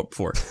inside Walmart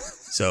before.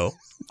 So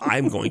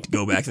I'm going to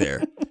go back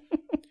there.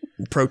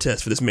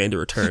 protest for this man to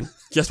return.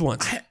 Just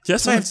once.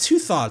 Just I have once. 2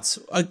 thoughts.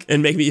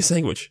 And make me a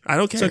sandwich. I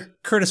don't care. So,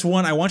 Curtis,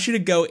 1, I want you to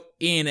go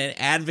in and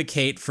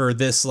advocate for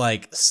this,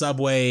 like,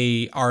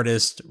 Subway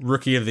artist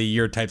rookie of the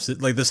year types,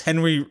 like this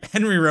Henry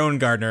Rowan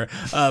Gardner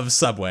of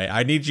Subway.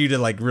 I need you to,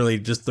 like, really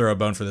just throw a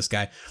bone for this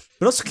guy.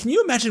 But also, can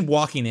you imagine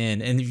walking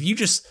in and if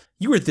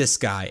you were this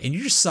guy and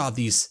you just saw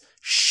these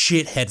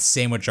shithead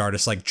sandwich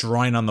artists, like,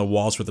 drawing on the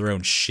walls with their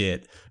own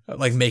shit,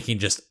 like, making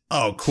just,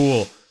 oh,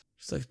 cool.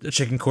 It's like a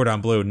chicken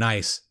cordon bleu.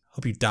 Nice.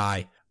 Hope you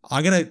die.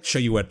 I'm going to show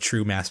you what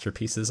true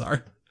masterpieces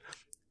are.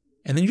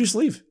 And then you just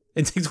leave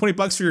and take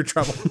 $20 for your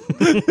trouble.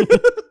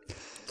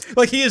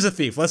 Like, he is a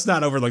thief. Let's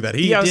not overlook that.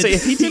 If he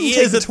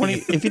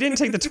didn't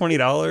take the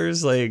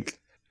 $20, like,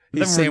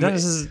 this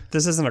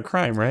isn't a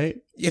crime, right?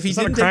 If it's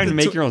not a crime to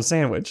make your own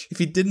sandwich. If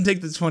he didn't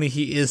take the 20,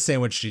 he is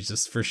sandwich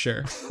Jesus for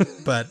sure.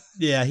 But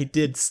yeah, he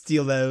did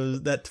steal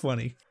that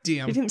 20.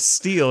 Damn. He didn't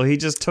steal. He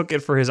just took it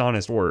for his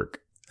honest work.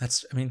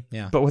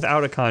 Yeah. But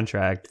without a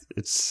contract,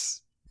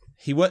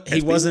 he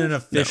wasn't an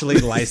officially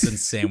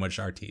licensed sandwich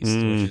artiste,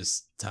 which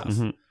is tough.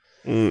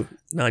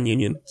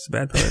 Non-union. It's a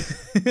bad part.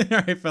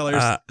 All right,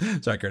 fellas.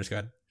 Sorry, Curtis, go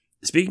ahead.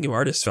 Speaking of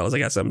artists, fellas, I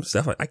got some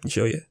stuff I can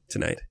show you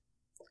tonight.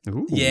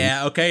 Ooh.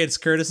 Yeah, okay, it's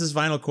Curtis's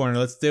vinyl corner.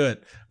 Let's do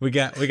it. We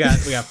got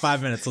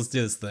 5 minutes. Let's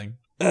do this thing.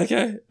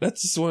 Okay,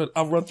 that's just what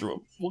I'll run through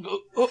them. We'll go.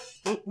 Oh,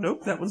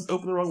 nope, that one's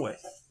open the wrong way.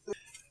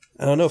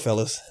 I don't know,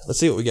 fellas. Let's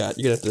see what we got.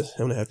 I'm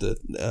gonna have to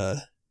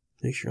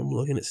make sure I'm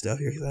looking at stuff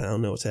here because I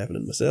don't know what's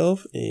happening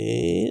myself.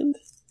 And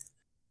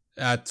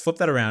flip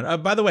that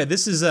around. By the way,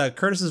 this is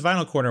Curtis's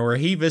vinyl corner where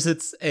he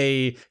visits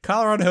a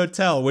Colorado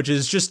hotel, which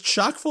is just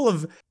chock full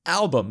of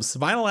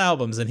vinyl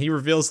albums, and he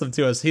reveals them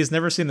to us. He's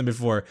never seen them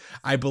before.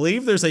 I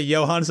believe there's a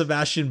Johann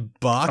Sebastian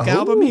Bach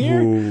album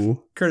here.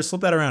 Curtis,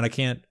 flip that around.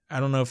 I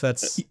don't know if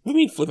that's... What do you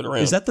mean flip it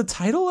around? Is that the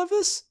title of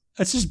this?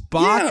 It's just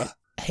Bach,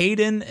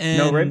 Haydn, and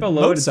no, right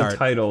below Mozart. It is the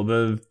title.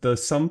 The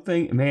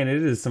something... Man,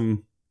 it is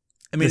some...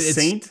 I mean,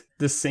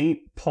 the Saint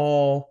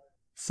Paul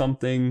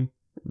something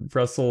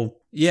Russell...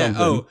 Yeah.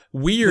 Something. Oh,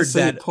 weird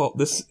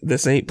the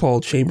St. Paul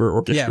Chamber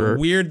Orchestra. Yeah,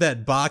 weird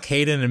that Bach,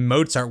 Haydn, and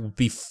Mozart would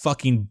be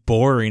fucking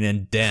boring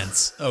and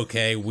dense.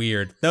 Okay,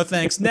 weird. No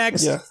thanks.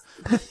 Next. Yeah.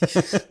 I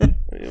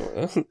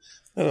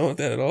don't want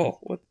that at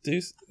all. What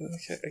deuce?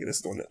 Okay, this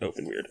is the one that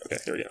opened weird. Okay,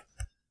 here we go.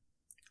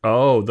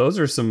 Oh, those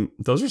are some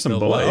boys.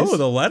 Oh,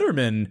 the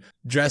Letterman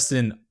dressed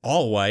in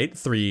all white.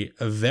 3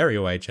 very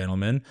white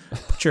gentlemen.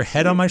 Put your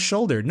head on my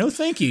shoulder. No,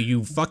 thank you.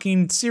 You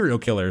fucking serial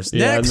killers.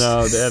 Next. Yeah,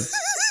 no,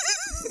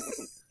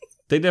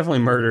 they definitely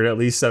murdered at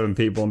least 7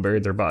 people and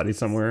buried their bodies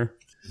somewhere.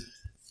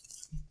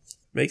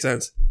 Makes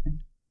sense.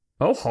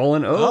 Oh, Hall &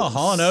 Oates. Oh,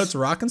 Hall & Oates,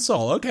 Rock and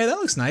Soul. Okay, that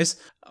looks nice.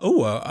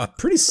 Oh, a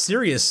pretty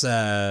serious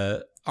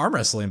arm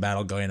wrestling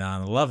battle going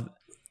on. I love it.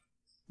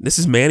 This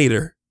is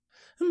Maneater.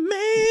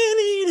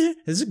 Maneater.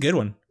 This is a good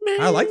one.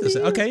 I like this.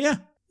 Okay, yeah.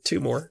 2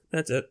 more.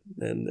 That's it.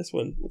 And this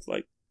one looks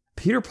like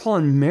Peter, Paul,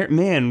 and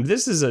man.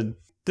 This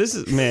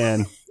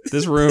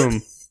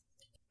room.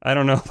 I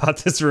don't know about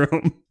this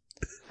room.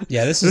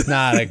 Yeah, this is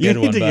not a good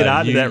one. You need to get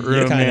out of that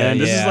room, man.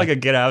 This is like a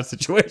get out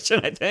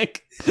situation, I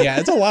think. Yeah,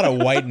 it's a lot of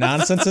white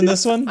nonsense in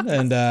this one.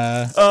 And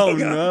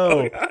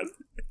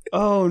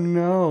Oh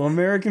no,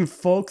 American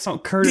folk song.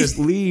 Curtis,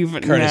 leave.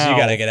 Curtis, now.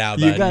 You gotta get out,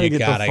 bud. You gotta get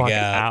the fuck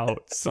out,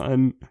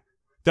 son.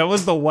 That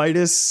was the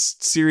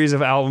whitest series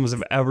of albums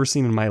I've ever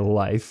seen in my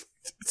life.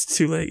 It's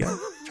too late. I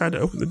tried to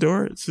open the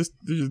door. It's just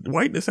there's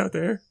whiteness out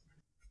there.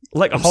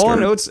 Like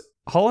Hall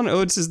 &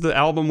 Oates is the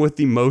album with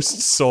the most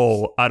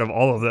soul out of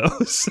all of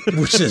those.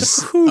 Which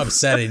is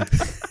upsetting.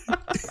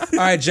 All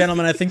right,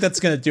 gentlemen, I think that's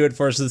going to do it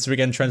for us this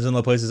weekend. Trends in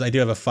Low Places. I do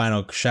have a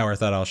final shower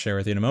thought I'll share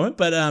with you in a moment.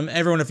 But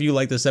everyone, if you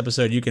like this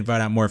episode, you can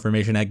find out more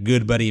information at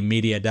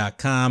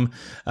goodbuddymedia.com.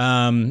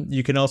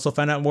 You can also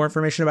find out more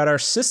information about our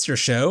sister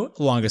show,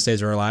 Longest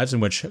Days of Our Lives, in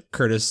which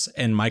Curtis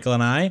and Michael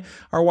and I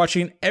are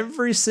watching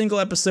every single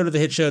episode of the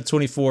hit show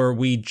 24.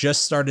 We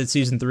just started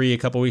season 3 a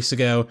couple weeks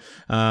ago.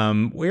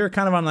 We were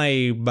kind of on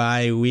a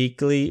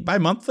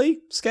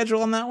bi-monthly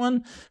schedule on that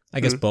one. I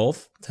guess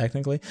both,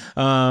 technically.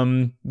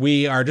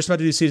 We are just about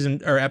to do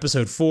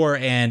episode 4,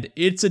 and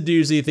it's a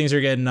doozy. Things are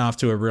getting off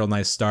to a real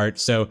nice start.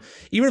 So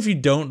even if you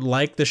don't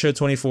like the show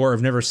 24 or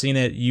have never seen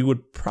it, you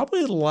would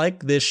probably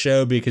like this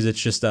show because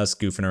it's just us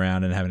goofing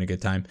around and having a good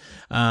time.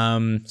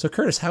 So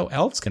Curtis, how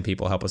else can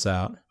people help us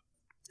out?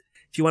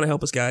 If you want to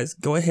help us, guys,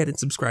 go ahead and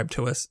subscribe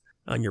to us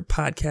on your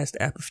podcast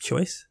app of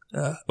choice,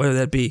 whether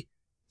that be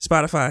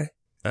Spotify,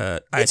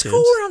 It's iTunes.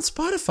 cool we're on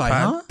Spotify,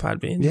 huh?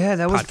 Podbean. Yeah,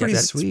 that was pretty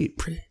sweet.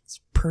 It's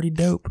pretty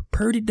dope.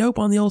 Pretty dope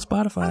on the old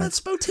Spotify. Oh, that's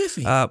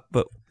Spotify.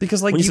 But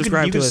because like you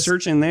could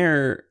search in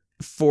there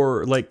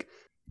for like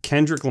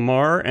Kendrick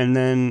Lamar, and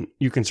then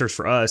you can search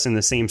for us in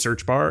the same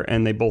search bar,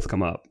 and they both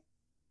come up.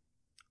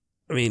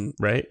 I mean,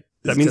 right?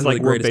 That means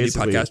like we're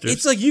basically podcasters.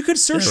 It's like you could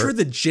search for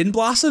the Gin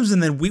Blossoms,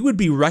 and then we would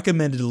be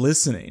recommended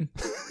listening.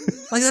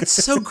 Like that's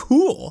so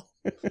cool.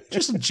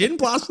 Just Gin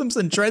Blossoms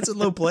and Trends in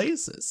Low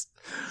Places.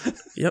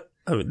 Yep.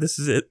 I mean, this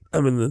is it.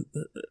 I'm in the.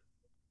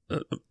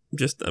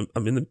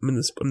 I'm in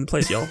the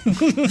place, y'all.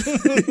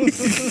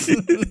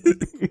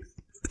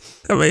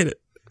 I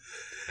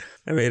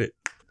made it.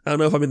 I don't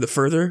know if I'm in the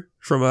further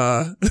from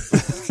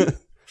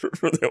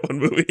from that one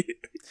movie.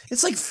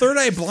 It's like Third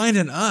Eye Blind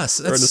and Us.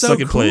 That's or in the so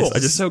second cool. place. I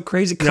just so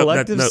crazy.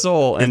 Collective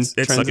Soul and it's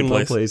Trends in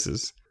Low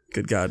Places.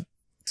 Good God.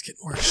 It's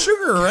getting worse.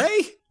 Sugar Ray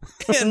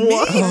and me.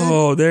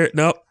 Oh, there.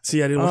 Nope.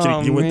 See, I didn't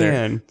want you went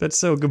there. That's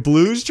so good.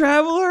 Blues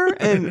Traveler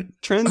and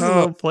Trends in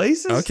Low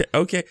Places.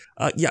 Okay.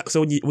 Yeah.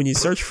 So when you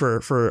search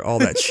for all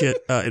that shit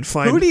and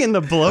find Hootie and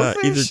the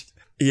Blowfish, either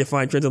you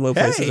find Trends in Low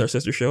Places, our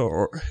sister show,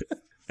 or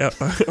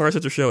our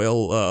sister show,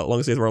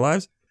 Longest Days of Our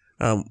Lives.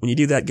 When you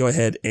do that, go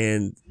ahead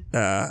and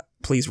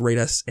please rate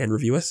us and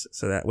review us,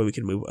 so that way we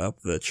can move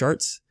up the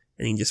charts.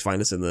 And you can just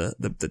find us in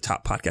the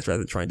top podcast rather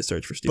than trying to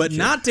search for stupid But shit.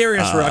 not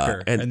Darius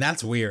Rucker, and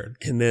that's weird.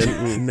 And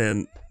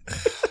then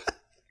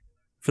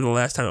for the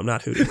last time, I'm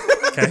not Hootie.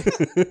 Okay,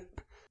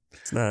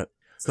 it's not.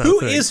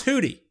 Who is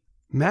Hootie?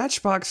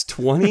 Matchbox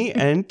 20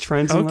 and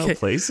Trends in Low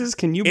Places.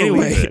 Can you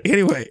believe it?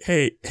 Anyway,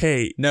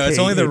 hey. No, it's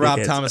only the Rob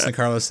dickheads. Thomas and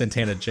Carlos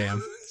Santana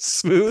jam.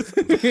 Smooth,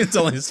 It's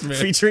only Smooth.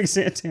 featuring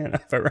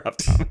Santana by Rob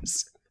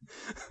Thomas.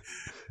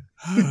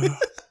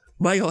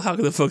 Michael, how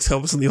can the folks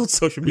help us on the old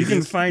social media? You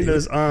can find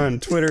us on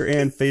Twitter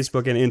and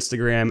Facebook and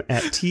Instagram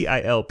at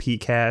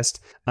TILPcast.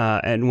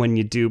 And when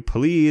you do,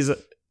 please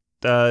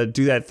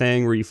do that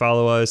thing where you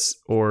follow us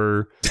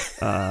or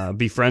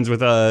be friends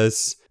with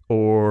us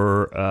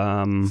or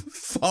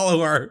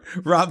follow our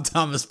Rob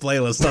Thomas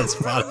playlist on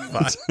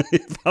Spotify.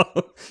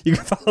 You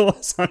can follow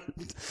us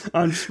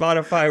on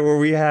Spotify, where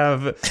we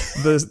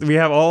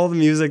have all the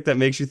music that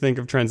makes you think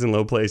of Trends in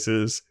Low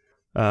Places.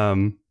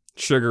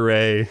 Sugar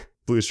Ray,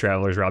 Blues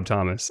Travelers, Rob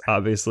Thomas,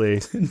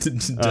 obviously.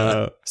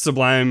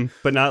 Sublime,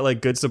 but not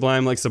like good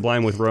Sublime, like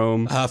Sublime with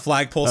Rome.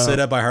 Flagpole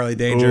Sitta by Harley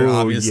Danger,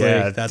 obviously.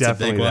 Yeah, that's a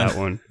big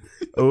one.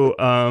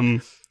 That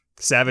one.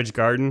 Savage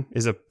Garden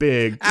is a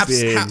big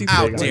Absolutely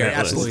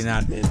on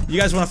not. You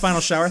guys want a final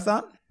shower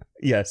thought?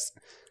 Yes.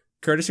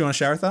 Curtis, you want a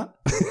shower thought?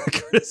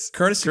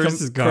 Curtis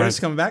is gone.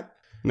 Curtis coming back?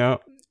 No.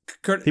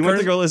 He went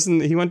to go listen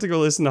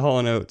to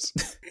Hall & Oates.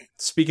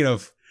 Speaking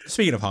of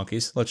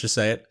honkies, let's just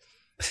say it.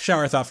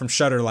 Shower thought from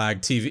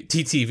Shutterlag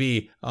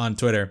TTV on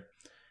Twitter.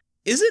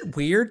 Is it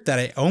weird that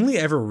I only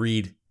ever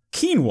read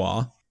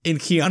quinoa in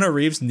Keanu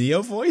Reeves'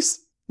 Neo voice?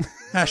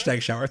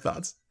 Hashtag shower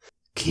thoughts.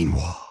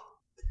 Quinoa.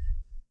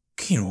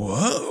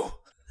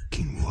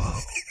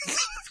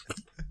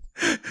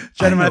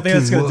 Gentlemen, I think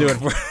that's going to do it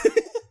for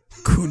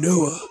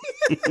Kunoa.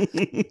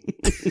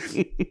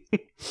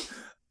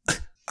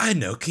 I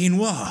know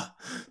quinoa.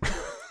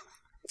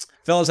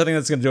 Fellas, I think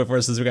that's going to do it for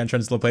us this week on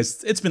Trends in Low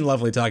Places. It's been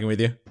lovely talking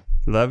with you.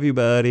 Love you,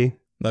 buddy.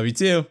 Love you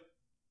too.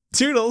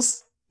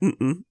 Toodles.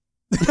 Mm-mm.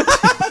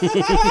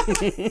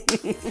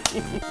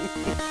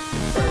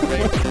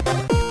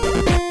 Perfect.